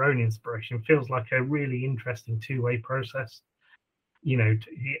for your own inspiration feels like a really interesting two-way process.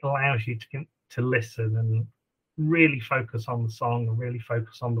 It allows you to listen and really focus on the song and really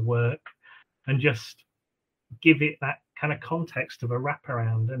focus on the work, and just give it that kind of context of a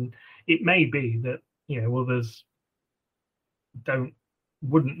wraparound. And it may be that others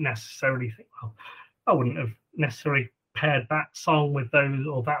wouldn't necessarily think, well, I wouldn't have necessarily paired that song with those,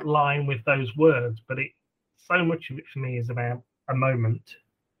 or that line with those words, but so much of it for me is about a moment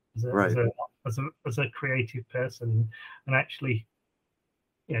as a creative person, and actually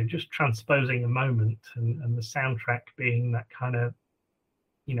just transposing a moment, and the soundtrack being that kind of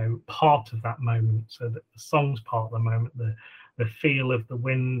part of that moment, so that the song's part of the moment, the feel of the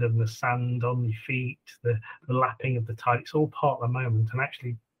wind and the sand on your feet, the lapping of the tide, it's all part of the moment. And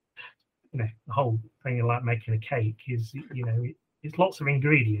actually the whole thing of like making a cake is it's lots of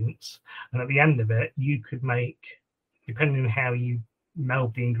ingredients, and at the end of it you could make, depending on how you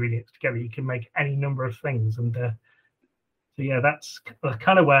meld the ingredients together, you can make any number of things. And so that's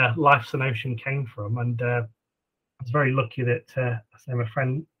kind of where Life's an Ocean came from. And I was very lucky that my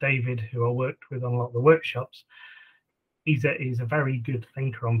friend David, who I worked with on a lot of the workshops, he's a very good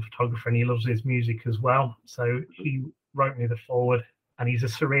thinker on photography, and he loves his music as well. So he wrote me the foreword, and he's a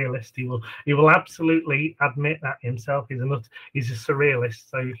surrealist. He will absolutely admit that himself. He's a surrealist.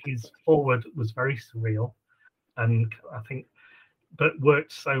 So his foreword was very surreal, and I think, but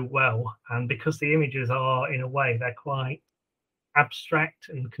worked so well. And because the images are, in a way, they're quite abstract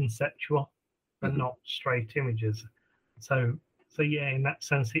and conceptual, but not straight images. So yeah, in that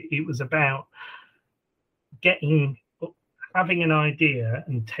sense, it was about having an idea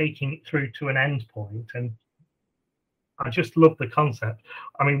and taking it through to an end point. And I just love the concept.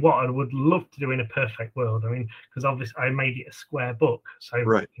 I mean, what I would love to do in a perfect world, because obviously I made it a square book, so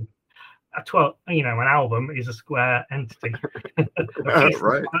an album is a square entity.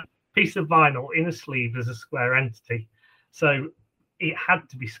 Piece of vinyl in a sleeve is a square entity. So it had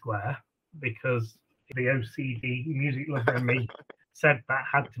to be square, because the OCD music lover in me said that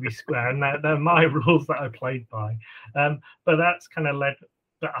had to be square, and they're my rules that I played by. But that's kind of led,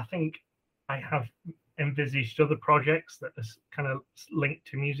 but I think I have envisaged other projects that are kind of linked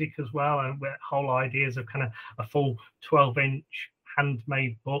to music as well, and where whole ideas of kind of a full 12-inch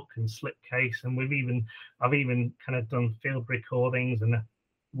handmade book and slipcase. And I've even kind of done field recordings and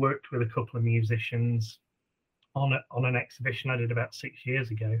worked with a couple of musicians on an exhibition I did about 6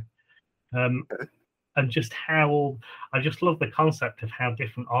 years ago. And just how I just love the concept of how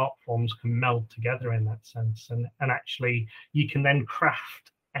different art forms can meld together in that sense, and actually you can then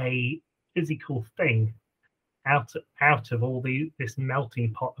craft a physical thing out of all this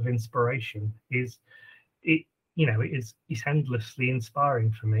melting pot of inspiration is it. It's endlessly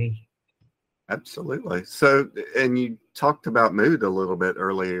inspiring for me. Absolutely. So, and you talked about mood a little bit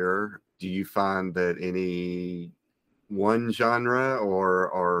earlier. Do you find that any one genre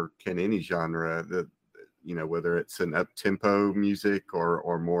or can any genre that, whether it's an up-tempo music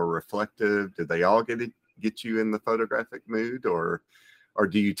or more reflective, do they all get you in the photographic mood, or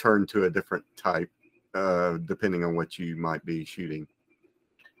do you turn to a different type depending on what you might be shooting?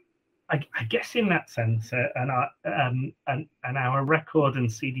 I guess in that sense, and our record and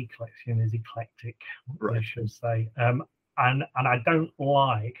CD collection is eclectic, right. I should say. And I don't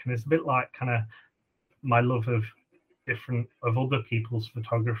like, and it's a bit like kind of my love of other people's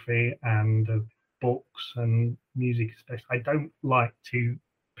photography and of books and music, especially. I don't like to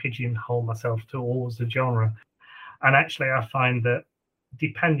pigeonhole myself to always a genre. And actually, I find that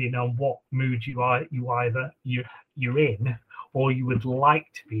depending on what mood you're in or you would like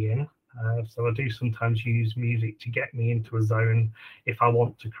to be in. So I do sometimes use music to get me into a zone if I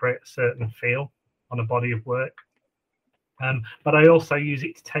want to create a certain feel on a body of work. But I also use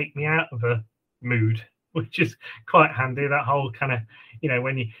it to take me out of a mood, which is quite handy. That whole kind of,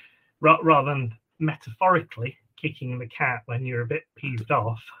 when you, rather than metaphorically kicking the cat when you're a bit peeved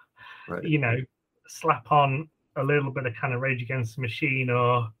off, right. Slap on a little bit of kind of Rage Against the Machine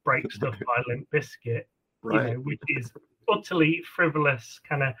or Break Stuff by Limp Bizkit, right. Which is utterly frivolous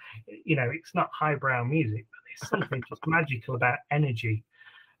kind of, it's not highbrow music, but there's something just magical about energy.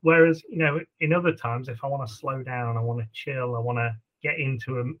 Whereas, in other times, if I want to slow down, I want to chill, I want to get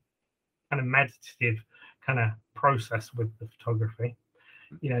into a kind of meditative kind of process with the photography,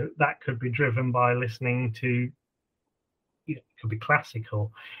 that could be driven by listening to, it could be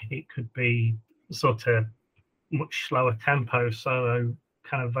classical, it could be sort of much slower tempo, solo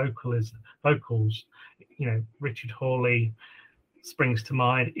kind of vocals, Richard Hawley springs to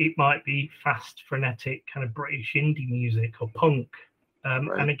mind. It might be fast, frenetic kind of British indie music or punk.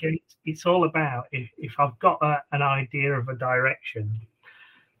 Right. And again, it's all about if I've got an idea of a direction,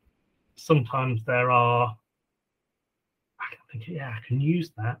 sometimes I can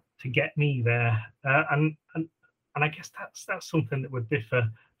use that to get me there. And I guess that's something that would differ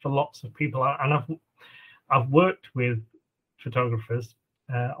for lots of people. And I've worked with photographers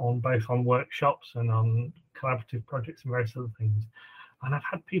on workshops and on collaborative projects and various other things. And I've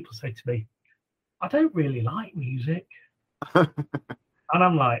had people say to me, I don't really like music. And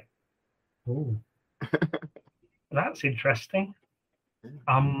I'm like, oh, that's interesting.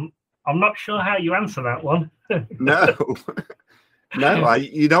 I'm not sure how you answer that one. No,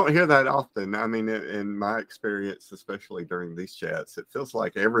 you don't hear that often. I mean, in my experience, especially during these chats, it feels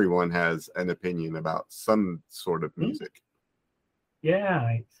like everyone has an opinion about some sort of music.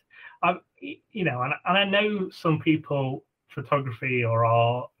 Yeah, and I know some people, photography or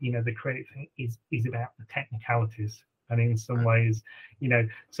art, the creative thing is about the technicalities, and in some ways,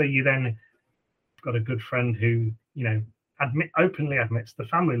 so you then got a good friend who, openly admits the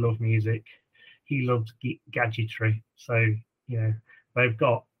family love music, he loves gadgetry, so they've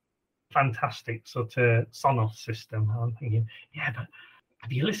got fantastic sort of Sonos system. I'm thinking, yeah, but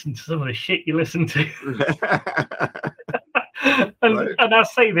have you listened to some of the shit you listen to? And I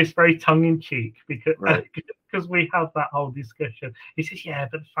say this very tongue-in-cheek because we have that whole discussion. He says, yeah,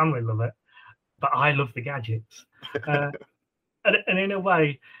 but the family love it, but I love the gadgets. And in a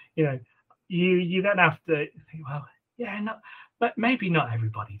way, you then have to think, well, yeah, but maybe not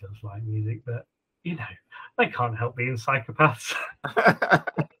everybody does like music, but they can't help being psychopaths.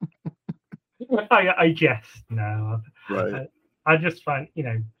 I jest now. Right. I just find,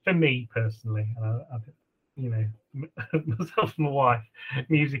 for me personally, myself and my wife,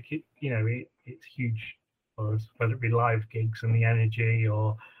 music, it's huge for us, whether it be live gigs and the energy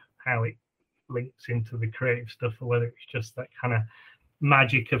or how it links into the creative stuff, or whether it's just that kind of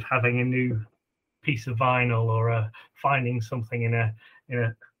magic of having a new piece of vinyl or finding something in a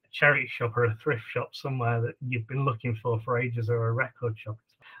charity shop or a thrift shop somewhere that you've been looking for ages, or a record shop.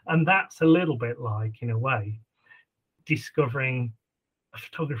 And that's a little bit like, in a way, discovering a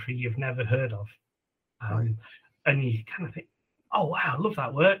photography you've never heard of. Right. And you kind of think, oh, wow, I love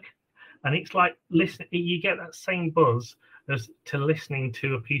that work. And it's like listening, you get that same buzz as to listening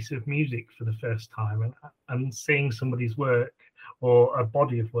to a piece of music for the first time and seeing somebody's work or a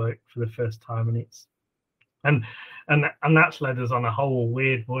body of work for the first time. And that's led us on a whole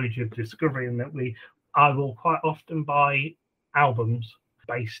weird voyage of discovery, in that I will quite often buy albums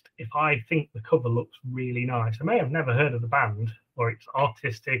based, if I think the cover looks really nice, I may have never heard of the band, or it's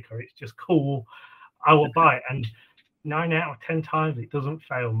artistic, or it's just cool, I will buy it. And 9 out of 10 times it doesn't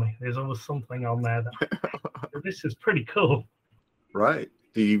fail me. There's always something on there that this is pretty cool. Right.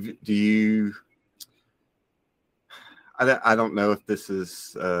 Do you I don't know if this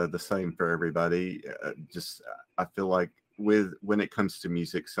is the same for everybody. I feel like when it comes to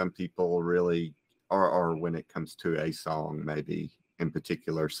music, some people really or when it comes to a song, maybe in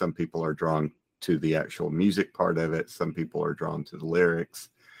particular, some people are drawn to the actual music part of it. Some people are drawn to the lyrics.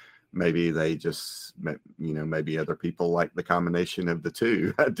 Maybe they just, maybe other people like the combination of the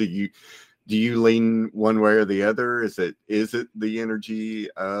two. Do you lean one way or the other? Is it the energy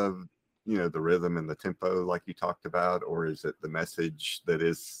of the rhythm and the tempo like you talked about, or is it the message that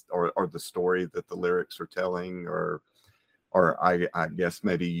is, or the story that the lyrics are telling, or I guess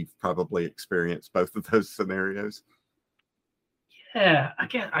maybe you've probably experienced both of those scenarios? Yeah,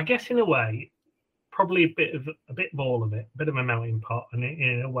 I guess in a way, probably a bit of all of it, a bit of a melting pot, and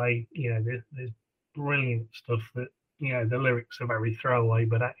in a way, there's brilliant stuff that the lyrics are very throwaway,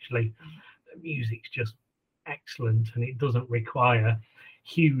 but actually the music's just excellent, and it doesn't require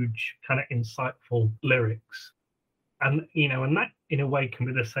huge kind of insightful lyrics, and and that in a way can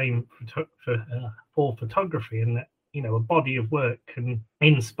be the same for photography, in that a body of work can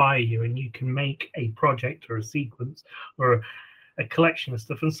inspire you, and you can make a project or a sequence or a collection of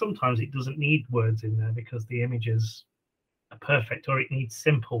stuff, and sometimes it doesn't need words in there because the images are perfect, or it needs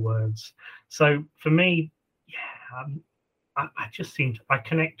simple words. So for me, I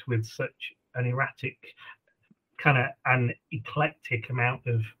connect with such an erratic kind of an eclectic amount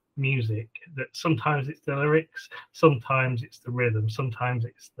of music that sometimes it's the lyrics, sometimes it's the rhythm, sometimes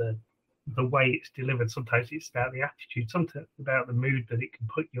it's the way it's delivered, sometimes it's about the attitude, sometimes about the mood that it can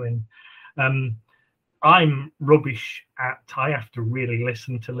put you in. I'm rubbish I have to really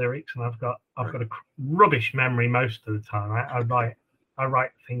listen to lyrics, and I've got a rubbish memory most of the time. I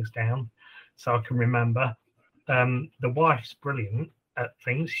write things down so I can remember. The wife's brilliant at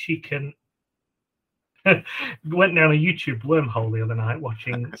things. She can went down a YouTube wormhole the other night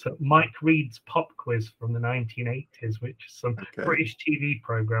watching Mike Reed's Pop Quiz from the 1980s, which is some British TV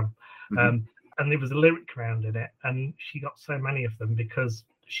program. And there was a lyric round in it, and she got so many of them because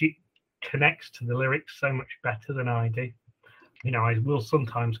she connects to the lyrics so much better than I do. I will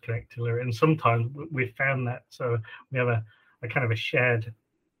sometimes connect to lyrics, and sometimes we've found that. So we have a kind of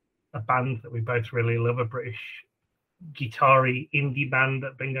a band that we both really love, a British guitar-y indie band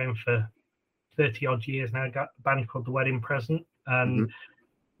that's been going for 30 odd years now, got a band called The Wedding Present. And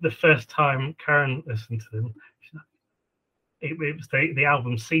the first time Karen listened to them, it was the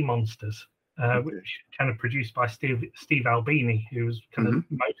album Sea Monsters, which kind of produced by Steve Albini, who was kind of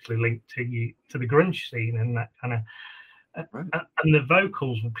mostly linked to the grunge scene, and that kind of and the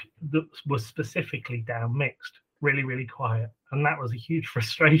vocals were specifically down mixed, really, really quiet, and that was a huge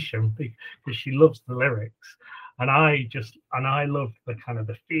frustration because she loves the lyrics, and I love the kind of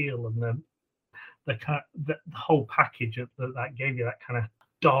the feel and the whole package that gave you that kind of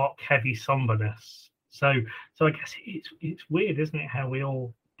dark, heavy somberness. So I guess it's weird, isn't it, how we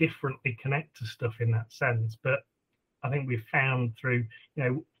all differently connect to stuff in that sense. But I think we've found through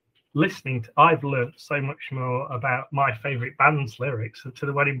listening to, I've learned so much more about my favorite band's lyrics, to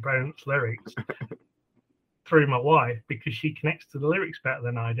The Wedding Present's lyrics, through my wife, because she connects to the lyrics better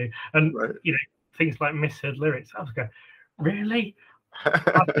than I do. And things like misheard lyrics, I was going, really?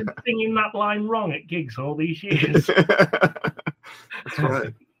 I've been singing that line wrong at gigs all these years. That's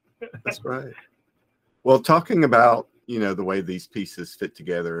right. That's right. Well, talking about the way these pieces fit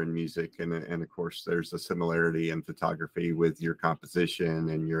together in music, and of course there's a similarity in photography with your composition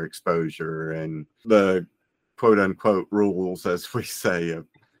and your exposure and the quote unquote rules, as we say,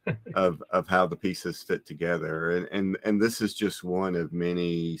 of how the pieces fit together, and this is just one of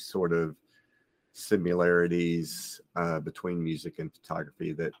many sort of similarities between music and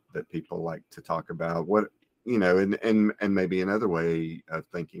photography that people like to talk about. What and maybe another way of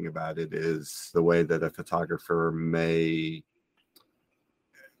thinking about it is the way that a photographer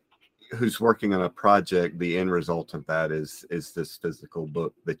who's working on a project, the end result of that is this physical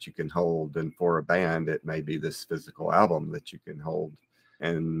book that you can hold, and for a band it may be this physical album that you can hold.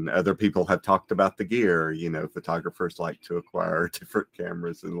 And other people have talked about the gear. Photographers like to acquire different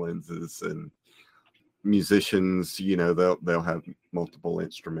cameras and lenses, and musicians, they'll have multiple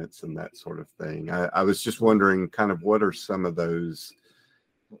instruments and that sort of thing. I was just wondering, kind of, what are some of those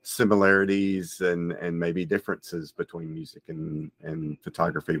similarities and maybe differences between music and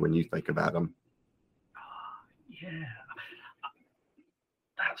photography when you think about them? Yeah,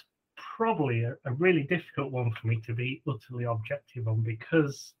 that's probably a really difficult one for me to be utterly objective on,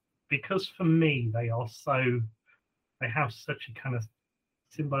 because for me they have such a kind of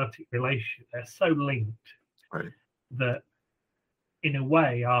symbiotic relationship. They're so linked. Right. that in a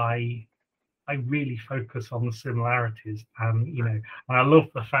way I really focus on the similarities, and and I love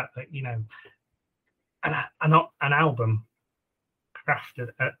the fact that an album crafted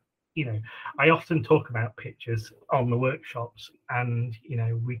at I often talk about pictures on the workshops, and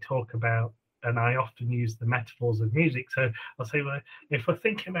we talk about, and I often use the metaphors of music. So I'll say, well, if we're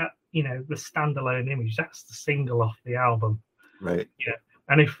thinking about the standalone image, that's the single off the album, right? Yeah.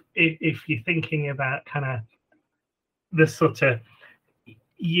 And if you're thinking about kind of the sort of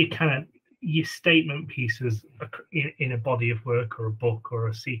your statement pieces in a body of work or a book or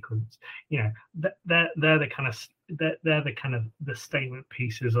a sequence, they're the kind of the statement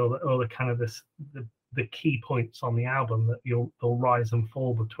pieces, or the kind of the key points on the album that they'll rise and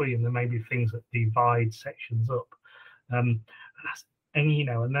fall between. There may be things that divide sections up, and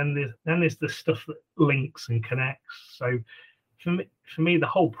then there's the stuff that links and connects. So for me, the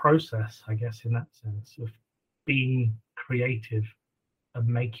whole process, I guess, in that sense of being creative and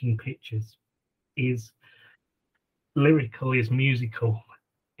making pictures is lyrical, is musical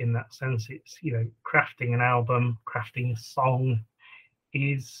in that sense. It's crafting an album, crafting a song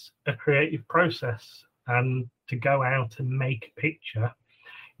is a creative process. And to go out and make a picture,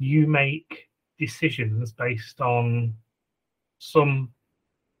 you make decisions based on some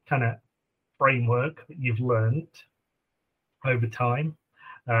kind of framework that you've learned over time,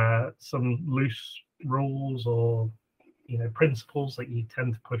 some loose rules or principles that you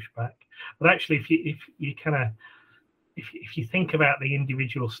tend to push back. But actually, if you think about the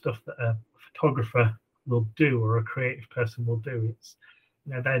individual stuff that a photographer will do or a creative person will do, it's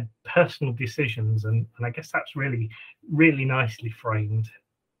they're personal decisions, and I guess that's really, really nicely framed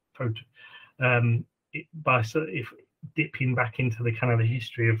by sort of dipping back into the kind of the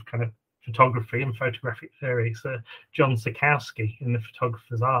history of kind of photography and photographic theory. So John Sikowski, in The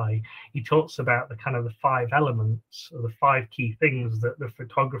Photographer's Eye, he talks about the kind of the 5 elements, or the 5 key things that the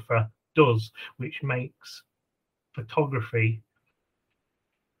photographer does, which makes photography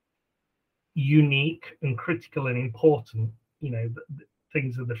unique and critical and important. The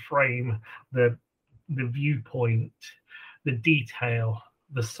things of the frame, the viewpoint, the detail,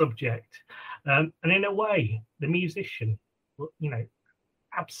 the subject, and in a way, the musician,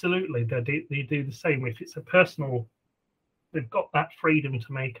 absolutely, they do the same. If it's a personal, they've got that freedom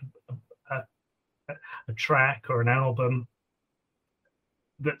to make a track or an album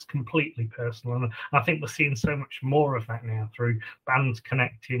that's completely personal. And I think we're seeing so much more of that now through bands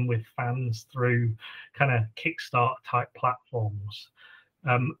connecting with fans through kind of Kickstarter type platforms.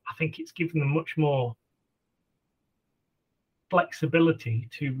 I think it's given them much more flexibility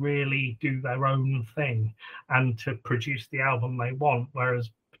to really do their own thing and to produce the album they want, whereas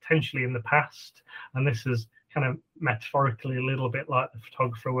potentially in the past, and this is kind of metaphorically a little bit like the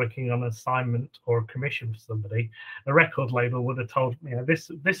photographer working on an assignment or a commission for somebody, a record label would have told this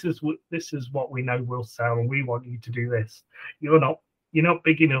is what we know will sell, and we want you to do this. You're not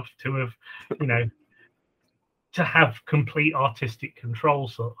big enough to have to have complete artistic control,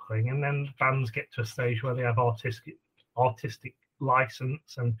 sort of thing. And then bands get to a stage where they have artistic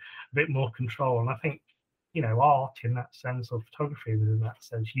license and a bit more control. And I think art in that sense, or photography in that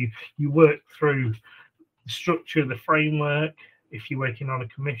sense, you work through the structure, the framework. If you're working on a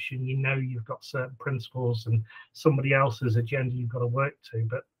commission, you've got certain principles and somebody else's agenda you've got to work to.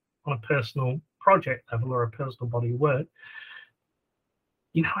 But on a personal project level or a personal body of work,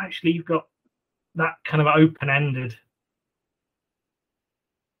 actually you've got that kind of open-ended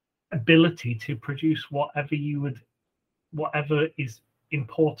ability to produce whatever is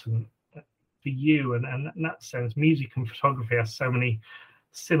important for you. And in that sense, music and photography has so many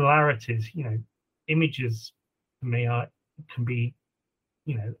similarities. Images for me can be,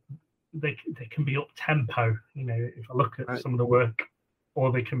 they can be up tempo. If I look at some of the work, or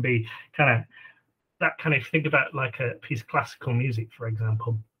they can be think about like a piece of classical music, for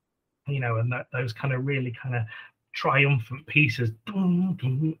example. And those kind of really kind of triumphant pieces.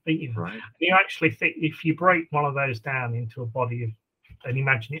 Right. You actually think, if you break one of those down into a body of, and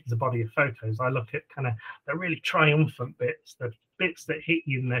imagine it as a body of photos, I look at kind of the really triumphant bits, the bits that hit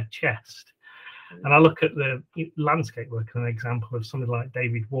you in the chest. And I look at the landscape work as an example of somebody like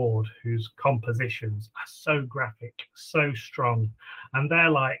David Ward, whose compositions are so graphic, so strong, and they're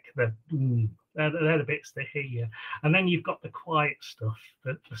like they're the bits that hit you. And then you've got the quiet stuff,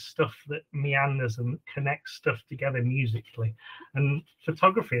 the stuff that meanders and connects stuff together musically. And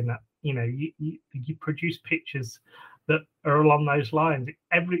photography in that, you produce pictures that are along those lines.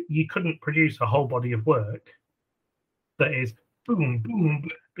 You couldn't produce a whole body of work that is boom, boom.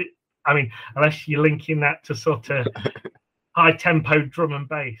 I mean, unless you're linking that to sort of high tempo drum and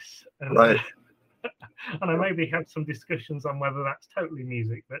bass. And, right. And I maybe had some discussions on whether that's totally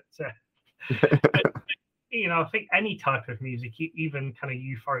music, but you know, I think any type of music, even kind of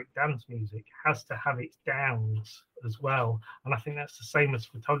euphoric dance music, has to have its downs as well. And I think that's the same as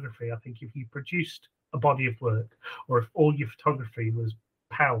photography. I think if you produced a body of work, or if all your photography was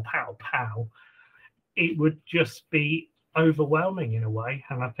pow, pow, pow, it would just be overwhelming in a way.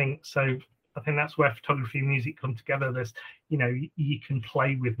 And I think that's where photography and music come together. There's, you know, you can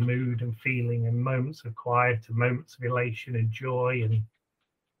play with mood and feeling and moments of quiet and moments of elation and joy,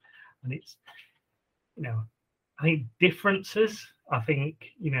 and it's, you know, I think differences. I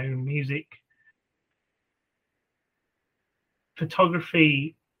think, you know, music,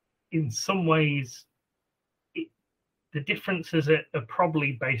 photography, in some ways, the differences are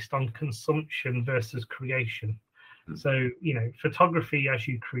probably based on consumption versus creation. So, you know, photography as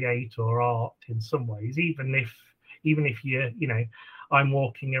you create, or art in some ways, even if you're, you know, I'm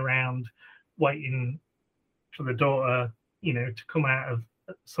walking around waiting for the daughter, you know, to come out of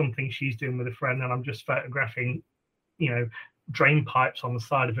something she's doing with a friend, and I'm just photographing, you know, drain pipes on the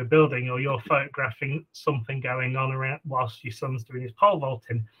side of a building, or you're photographing something going on around whilst your son's doing his pole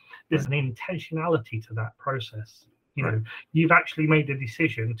vaulting. There's an intentionality to that process. You know, you've actually made a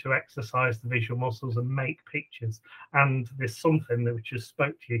decision to exercise the visual muscles and make pictures, and there's something that just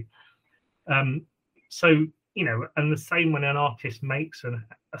spoke to you. So, you know, and the same when an artist makes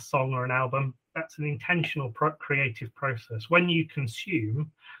a song or an album, that's an intentional creative process. When you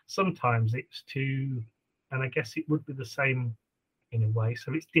consume, sometimes it's to, and I guess it would be the same in a way,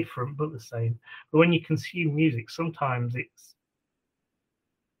 so it's different but the same. But when you consume music, sometimes it's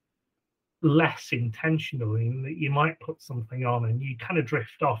less intentional, in that you might put something on and you kind of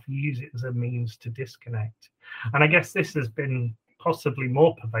drift off, you use it as a means to disconnect. And I guess this has been possibly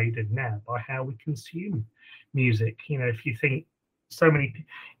more pervaded now by how we consume music. You know, if you think so many,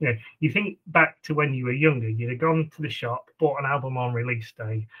 you know, you think back to when you were younger, you'd have gone to the shop, bought an album on release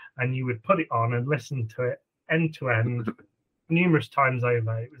day, and you would put it on and listen to it end to end numerous times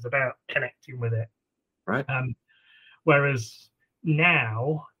over. It was about connecting with it. Right. Whereas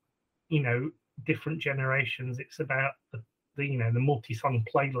now, you know, different generations, it's about the you know, the multi-song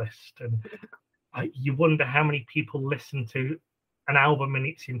playlist, and you wonder how many people listen to an album in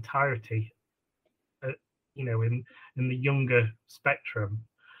its entirety, you know, in the younger spectrum.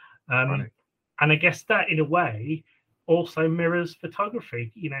 And I guess that in a way also mirrors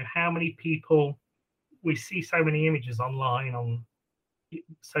photography. You know, how many people, we see so many images online on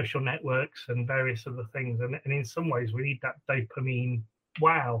social networks and various other things, and in some ways we need that dopamine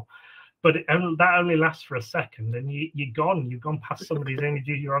wow. But that only lasts for a second, and you've gone past somebody's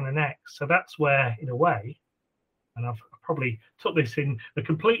images, you're on the next. So that's where, in a way, and I've probably took this in a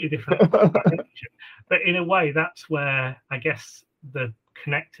completely different direction, but in a way, that's where I guess the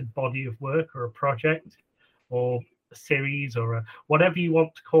connected body of work, or a project, or a series, or whatever you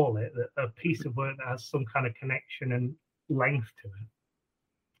want to call it, a piece of work that has some kind of connection and length to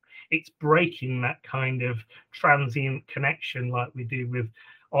it, it's breaking that kind of transient connection like we do with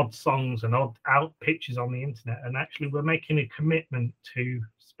odd songs and odd out pictures on the internet, and actually we're making a commitment to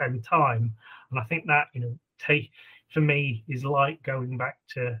spend time. And I think that, you know, for me is like going back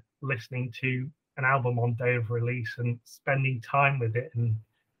to listening to an album on day of release and spending time with it, and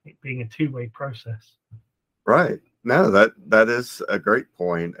it being a two-way process. Right. No, that is a great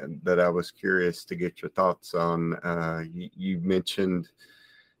point, and that I was curious to get your thoughts on. You mentioned,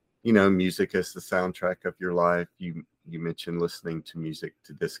 you know, music as the soundtrack of your life. You mentioned listening to music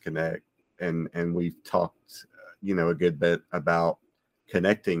to disconnect, and we've talked, you know, a good bit about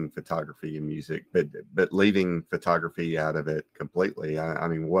connecting photography and music, but leaving photography out of it completely. I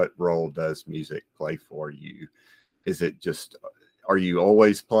mean, what role does music play for you? Is it just, are you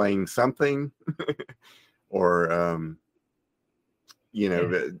always playing something? Or you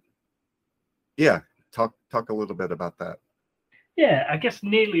know, yeah, talk a little bit about that. Yeah, I guess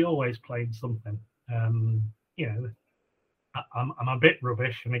nearly always playing something. You know, I'm a bit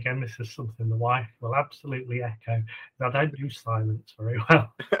rubbish, and again, this is something the wife will absolutely echo. I don't do silence very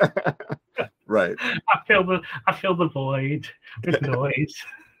well. Right. I feel the void with noise.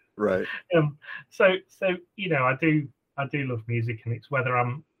 Right. So you know, I do love music, and it's whether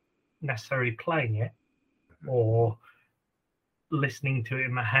I'm necessarily playing it or listening to it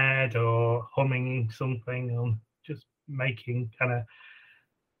in my head, or humming something, or just making kind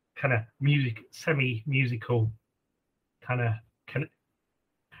of music, semi-musical kind of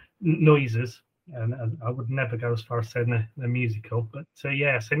noises, and I would never go as far as saying they're musical, but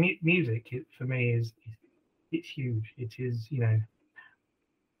yeah, so music for me it's huge. It is, you know,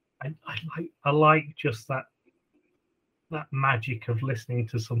 I like just that that magic of listening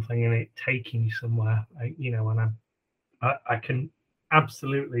to something and it taking you somewhere. You know, and I can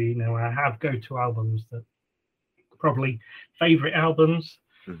absolutely, you know, I have go-to albums that probably favorite albums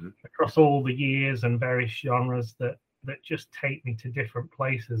across all the years and various genres that just take me to different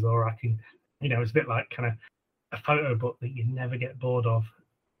places. Or I can, you know, it's a bit like kind of a photo book that you never get bored of.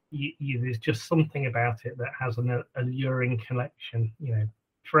 There's just something about it that has an alluring connection. You know,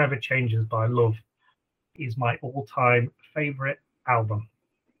 Forever Changes by Love is my all-time favorite album,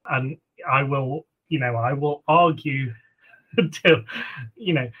 and I will argue until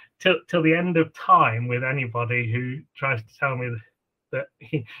till the end of time with anybody who tries to tell me that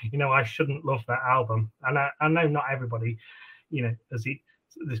I shouldn't love that album. And I know not everybody, you know,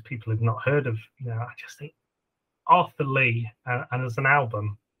 there's people who've not heard of, you know, I just think Arthur Lee and as an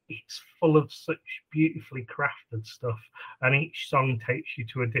album, it's full of such beautifully crafted stuff, and each song takes you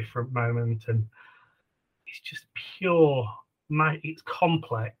to a different moment, and it's just pure. It's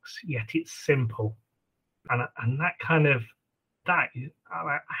complex, yet it's simple, and that kind of that is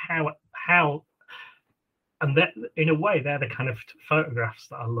how, and that in a way they're the kind of photographs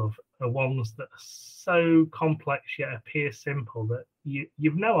that I love. The ones that are so complex yet appear simple that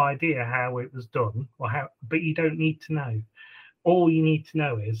you've no idea how it was done but you don't need to know. All you need to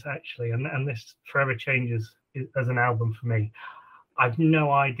know is actually, and this Forever Changes as an album for me, I've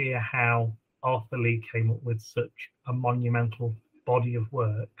no idea how Arthur Lee came up with such a monumental body of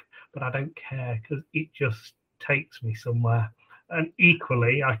work, but I don't care because it just takes me somewhere. And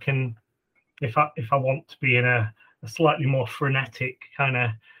equally, I can, if I want to be in a slightly more frenetic kind of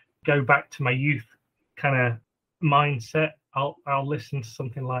go back to my youth kind of mindset, I'll listen to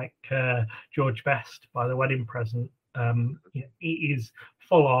something like George Best by The Wedding Present. It is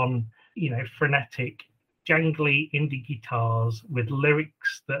full on, you know, frenetic, jangly indie guitars with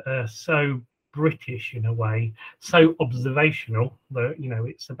lyrics that are so British in a way, so observational that, you know,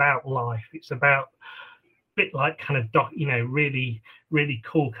 it's about life. It's about a bit like kind of really, really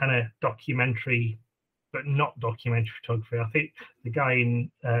cool kind of documentary, but not documentary photography. I think the guy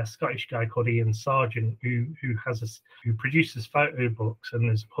in Scottish guy called Ian Sargent, who produces photo books and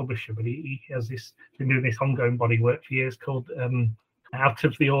is a publisher, but he has been doing this ongoing body work for years called Out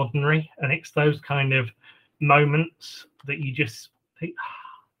of the Ordinary, and it's those kind of moments that you just think,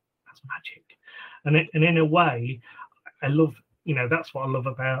 that's magic. And in a way, I love, you know, that's what I love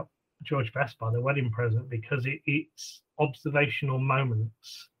about George Best by The Wedding Present, because it's observational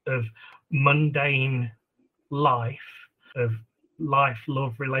moments of mundane life,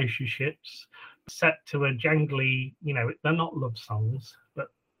 love, relationships, set to a jangly, you know, they're not love songs, but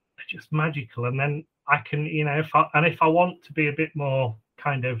they're just magical. And then I can, you know, if I want to be a bit more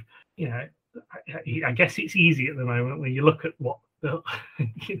kind of, you know, I guess it's easy at the moment when you look at what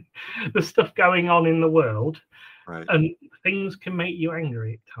the stuff going on in the world, right, and things can make you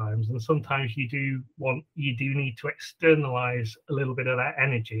angry at times, and sometimes you do need to externalize a little bit of that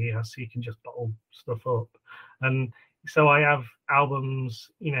energy so you can just bottle stuff up. And so I have albums,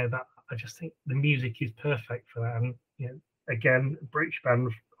 you know, that I just think the music is perfect for that. And, you know, again, British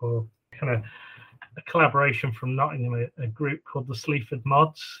band or kind of a collaboration from Nottingham, a group called the Sleaford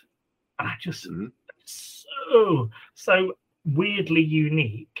Mods, and I just so weirdly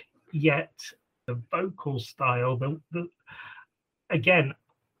unique, yet the vocal style, again,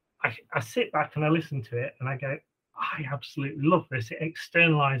 I sit back and I listen to it and I go, I absolutely love this. It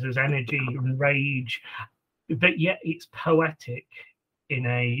externalizes energy and rage, but yet it's poetic in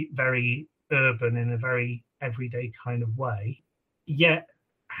a very urban, in a very everyday kind of way. Yet,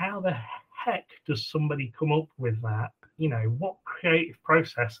 how the heck does somebody come up with that? You know, what creative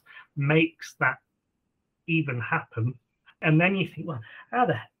process makes that even happen? And then you think, well, how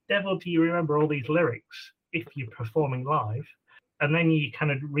the devil do you remember all these lyrics if you're performing live? And then you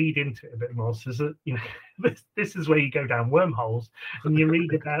kind of read into it a bit more. So, you know, this is where you go down wormholes and you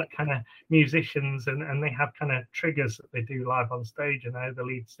read about kind of musicians and they have kind of triggers that they do live on stage. And now the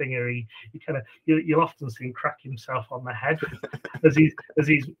lead singer, you'll often see him crack himself on the head as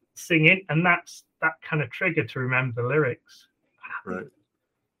he's singing, and that's that kind of trigger to remember the lyrics. Right.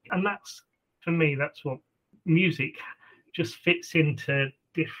 And that's, for me, that's what music just fits into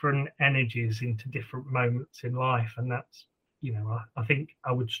different energies, into different moments in life. And that's, you know, I think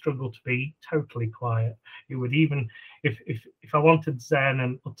I would struggle to be totally quiet. It would, even if I wanted zen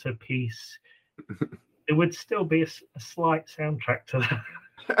and utter peace, it would still be a slight soundtrack to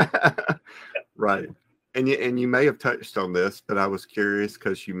that. Right. And you may have touched on this, but I was curious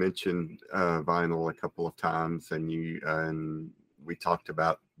because you mentioned vinyl a couple of times, and we talked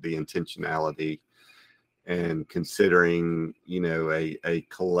about the intentionality and considering, a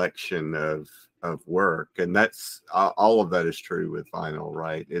collection of work. And that's all of that is true with vinyl,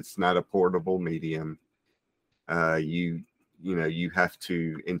 right? It's not a portable medium. You have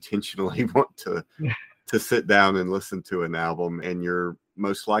to intentionally want to sit down and listen to an album, and you're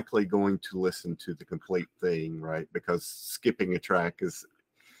most likely going to listen to the complete thing, right? Because skipping a track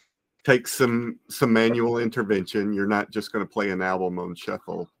takes some manual intervention. You're not just going to play an album on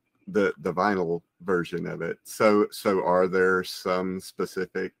shuffle, the vinyl version of it. So are there some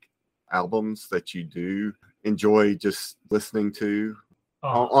specific albums that you do enjoy just listening to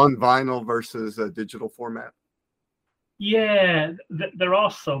on vinyl versus a digital format? Yeah, there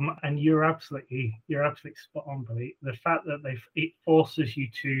are some, and you're absolutely spot on, Billy. The fact that it forces you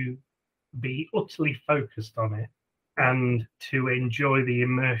to be utterly focused on it and to enjoy the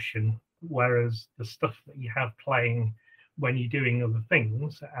immersion, whereas the stuff that you have playing when you're doing other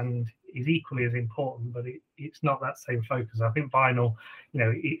things and is equally as important, but it's not that same focus. I think vinyl,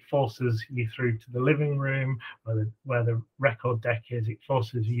 it forces you through to the living room where the record deck is. It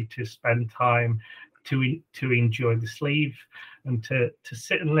forces you to spend time to enjoy the sleeve and to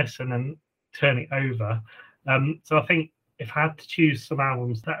sit and listen and turn it over. So I think if I had to choose some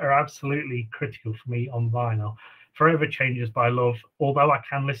albums that are absolutely critical for me on vinyl, Forever Changes by Love, although I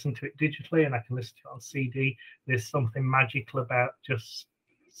can listen to it digitally and I can listen to it on CD, there's something magical about just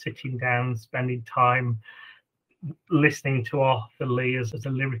sitting down, spending time listening to Arthur Lee as a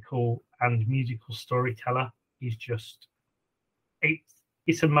lyrical and musical storyteller. Is just,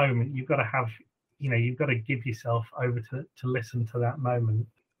 it's a moment you've got to have, you've got to give yourself over to listen to that moment.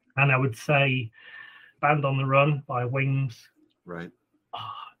 And I would say Band on the Run by Wings, right,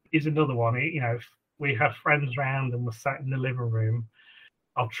 is another one. If we have friends around and we're sat in the living room,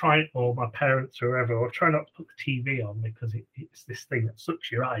 I'll try, or my parents or whoever, I'll try not to put the TV on because it's this thing that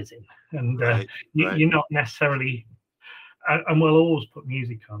sucks your eyes in, and you're not necessarily. And we'll always put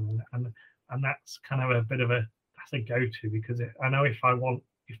music on, and that's kind of a bit of that's a go-to, because I know if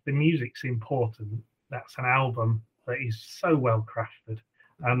the music's important, that's an album that is so well crafted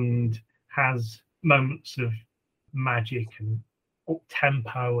and has moments of magic and up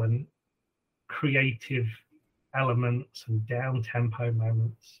tempo and creative elements and down tempo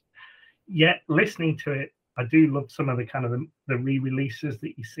moments. Yet listening to it, I do love some of the kind of the re-releases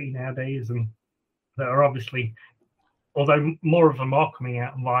that you see nowadays, and that are obviously, although more of them are coming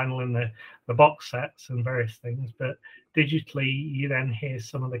out on vinyl in the box sets and various things, but digitally you then hear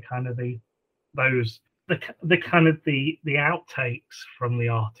some of the kind of the outtakes from the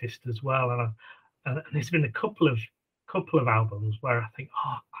artist as well. And there's been a couple of albums where I think,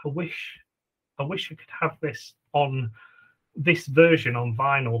 I wish I could have this on this version on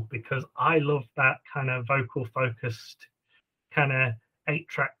vinyl, because I love that kind of vocal focused kind of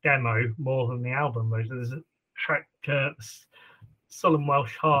 8-track demo more than the album version. There's a track, Sullen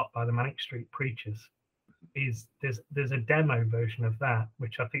Welsh Heart by the Manic Street Preachers. There's a demo version of that,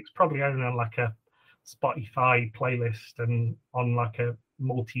 which I think is probably only on like a Spotify playlist and on like a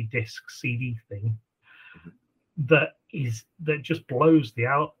multi-disc CD thing, that just blows the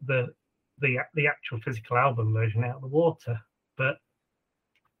actual physical album version out of the water. But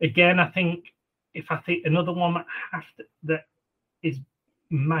again, I think another one that is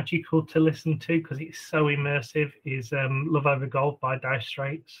magical to listen to because it's so immersive is Love Over Gold by Dire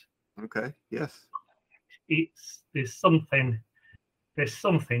Straits. Okay, yes. There's something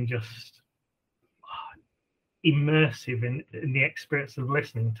just immersive in the experience of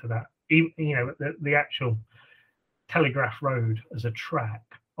listening to that. The actual Telegraph Road as a track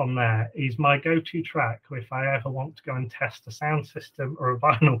on there is my go-to track if I ever want to go and test a sound system or a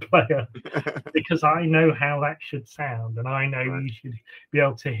vinyl player, because I know how that should sound, and I know you should be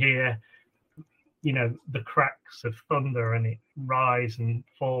able to hear, the cracks of thunder and it rise and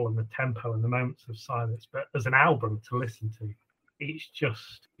fall and the tempo and the moments of silence. But as an album to listen to, it's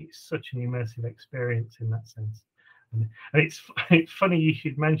such an immersive experience in that sense. And it's funny you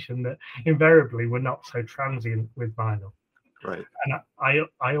should mention that invariably we're not so transient with vinyl. Right. And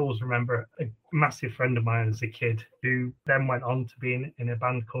I always remember a massive friend of mine as a kid who then went on to be in a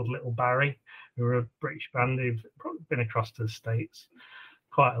band called Little Barry, who were a British band who've probably been across to the States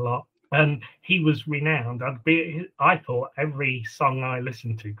quite a lot. And he was renowned. I thought every song I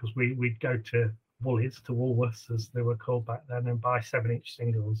listened to, because we'd go to Woolworths as they were called back then, and buy 7-inch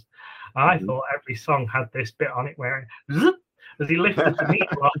singles. I thought every song had this bit on it where zip, as he lifted the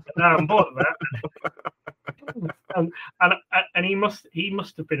needle off the damn button. And he must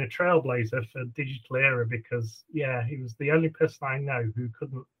have been a trailblazer for digital era, because he was the only person I know who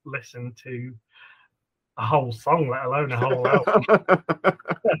couldn't listen to a whole song, let alone a whole album.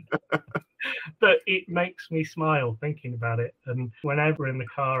 but it makes me smile thinking about it. And whenever in the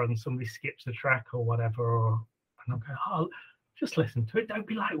car and somebody skips a track or whatever, and I'm going, oh, just listen to it. Don't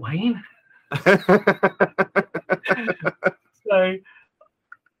be like Wayne. So,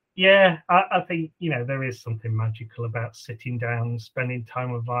 yeah, I think, there is something magical about sitting down, spending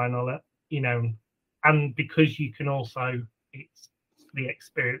time with vinyl, and because you can also, it's the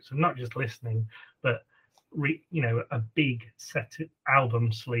experience of not just listening, but, a big set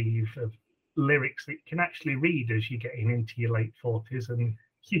album sleeve of lyrics that you can actually read as you're getting into your late 40s and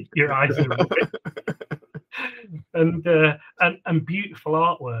your eyes are a bit. And beautiful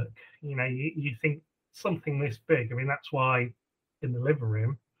artwork. You think something this big. I mean, that's why in the living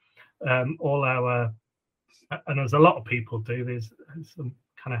room, all our and as a lot of people do, there's some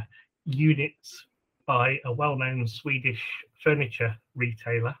kind of units by a well-known Swedish furniture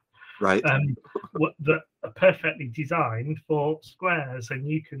retailer, right? That are perfectly designed for squares, and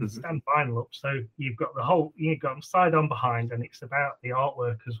you can stand vinyl up. So you've got you've got them side on behind, and it's about the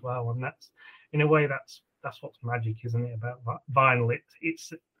artwork as well. And that's, in a way, that's what's magic, isn't it, about vinyl?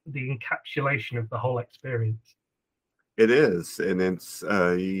 It's the encapsulation of the whole experience. It is. And it's,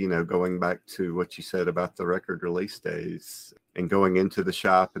 going back to what you said about the record release days and going into the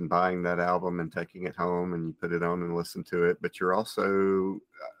shop and buying that album and taking it home and you put it on and listen to it. But you're also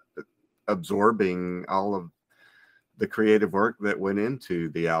absorbing all of the creative work that went into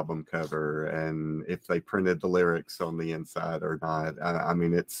the album cover and if they printed the lyrics on the inside or not. I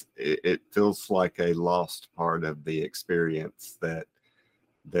mean, it feels like a lost part of the experience that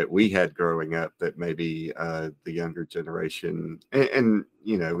we had growing up that maybe the younger generation and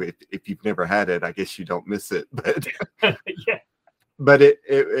if you've never had it, I guess you don't miss it, but yeah, but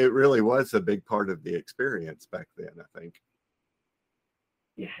it really was a big part of the experience back then, I think.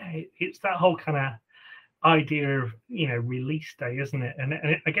 Yeah, it's that whole kind of idea of release day, isn't it? And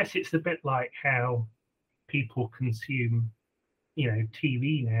I guess it's a bit like how people consume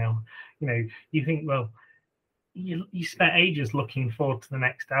TV now. You think, well, you spent ages looking forward to the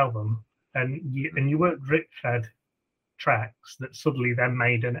next album, and you weren't drip fed tracks that suddenly then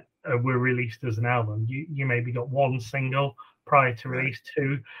made were released as an album. You maybe got one single prior to release,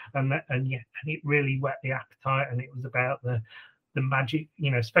 two, and it really whet the appetite, and it was about the magic,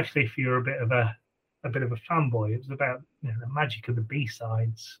 especially if you're a bit of a fanboy. It was about the magic of the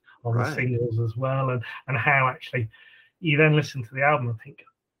B-sides on the singles as well, and how actually you then listen to the album and think,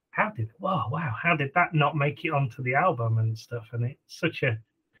 how did that not make it onto the album and stuff? And it's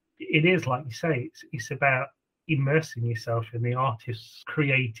it is like you say, it's about immersing yourself in the artist's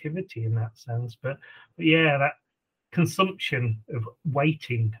creativity in that sense. But yeah, that consumption of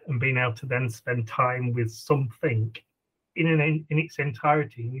waiting and being able to then spend time with something in its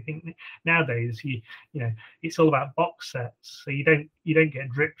entirety. And you think nowadays it's all about box sets, so you don't get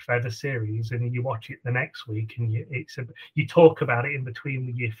drip fed a series and you watch it the next week and you talk about it in between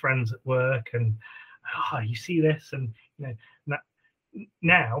with your friends at work and you see this and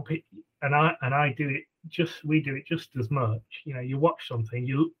now I do it we do it just as much. You watch something,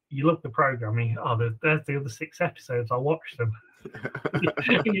 you love the programming, there's the other 6 episodes, I'll watch them.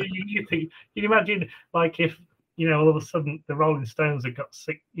 you think, can you imagine like if all of a sudden the Rolling Stones have got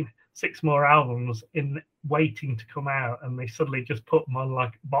 6 more albums waiting to come out, and they suddenly just put them on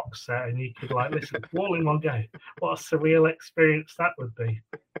like a box set, and you could like listen all in one go. What a surreal experience that would be.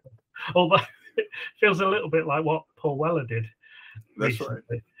 Although it feels a little bit like what Paul Weller did. That's recently,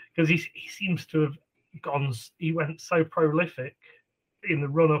 right. Because he seems to have he went so prolific in the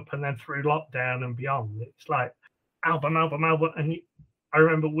run up and then through lockdown and beyond. It's like album, and I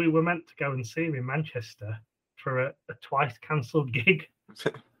remember we were meant to go and see him in Manchester for a twice cancelled gig,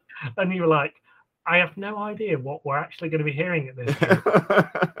 and you were like, I have no idea what we're actually going to be hearing at this gig.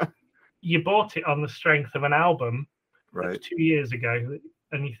 You bought it on the strength of an album right 2 years ago,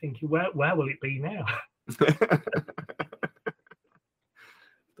 and you're thinking, where will it be now?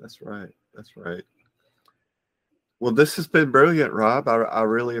 That's right. Well, this has been brilliant, Rob. I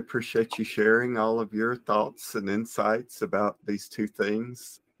really appreciate you sharing all of your thoughts and insights about these two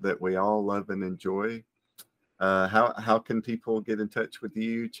things that we all love and enjoy. How can people get in touch with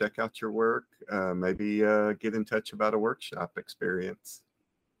you, check out your work, maybe get in touch about a workshop experience?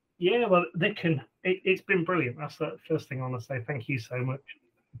 Yeah, well, they can. It's been brilliant. That's the first thing I want to say. Thank you so much,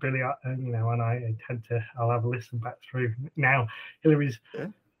 Billy. And I'll have a listen back through. Now, Hillary's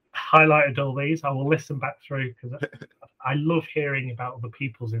highlighted all these. I will listen back through because I love hearing about other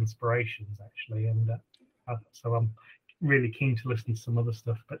people's inspirations, actually. And so I'm really keen to listen to some other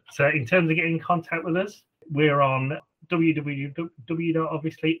stuff. But in terms of getting in contact with us, we're on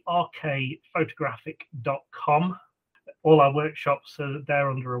www.rkphotographic.com. all our workshops are there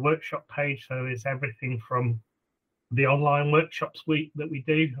under a workshop page. So it's everything from the online workshops that we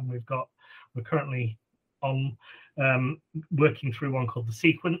do, and we're currently on working through one called The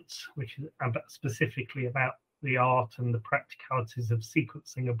Sequence, which is specifically about the art and the practicalities of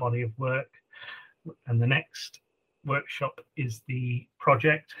sequencing a body of work. And the next workshop is The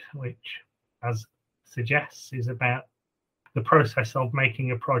Project, which, as suggests, is about the process of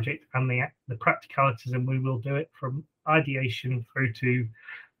making a project and the practicalities, and we will do it from ideation through to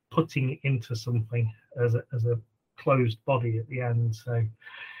putting it into something as a closed body at the end. So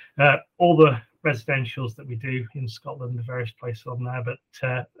all the residentials that we do in Scotland, the various places on there, but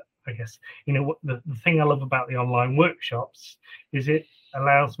I guess, you know, what the thing I love about the online workshops is it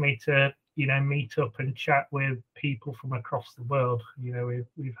allows me to, you know, meet up and chat with people from across the world. You know,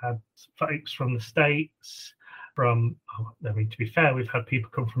 we've had folks from the States, to be fair, we've had people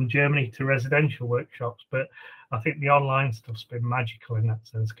come from Germany to residential workshops, but I think the online stuff's been magical in that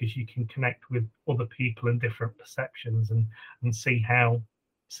sense, because you can connect with other people and different perceptions and see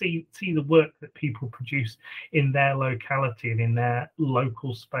the work that people produce in their locality and in their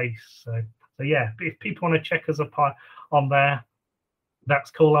local space. So yeah, if people want to check us up on there, that's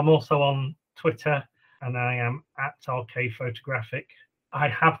cool. I'm also on Twitter, and I am at RK Photographic. I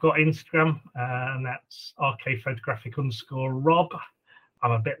have got Instagram, and that's RK_Photographic_Rob.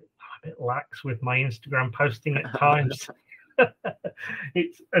 I'm a bit lax with my Instagram posting at times.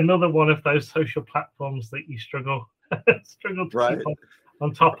 It's another one of those social platforms that you struggle to keep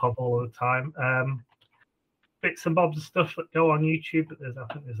on top of all the time. Bits and bobs of stuff that go on YouTube, but I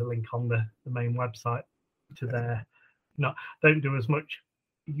think there's a link on the main website to there. Don't do as much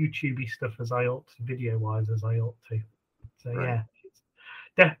YouTubey stuff as I ought to, video-wise, as I ought to. So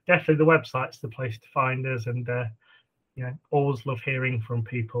yeah, definitely the website's the place to find us, and you know, always love hearing from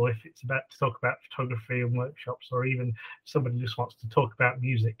people if it's about to talk about photography and workshops, or even if somebody just wants to talk about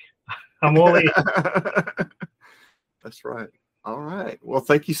music. I'm all in. That's right. All right. Well,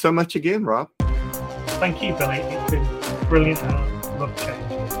 thank you so much again, Rob. Thank you, Billy. It's been brilliant. I love chatting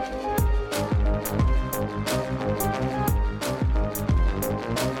to you.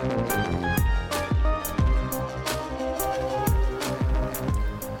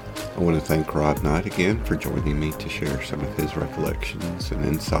 I want to thank Rod Knight again for joining me to share some of his recollections and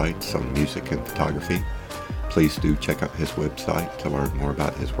insights on music and photography. Please do check out his website to learn more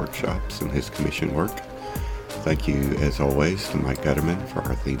about his workshops and his commission work. Thank you, as always, to Mike Gutterman for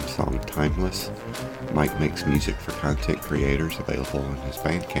our theme song, Timeless. Mike makes music for content creators available on his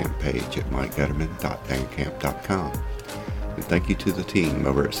Bandcamp page at mikegutterman.bandcamp.com. And thank you to the team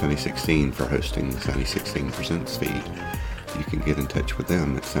over at Sunny 16 for hosting the Sunny 16 Presents feed. You can get in touch with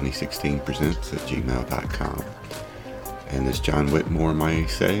them at sunny16presents@gmail.com. And as John Whitmore might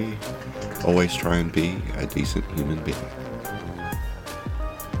say, always try and be a decent human being.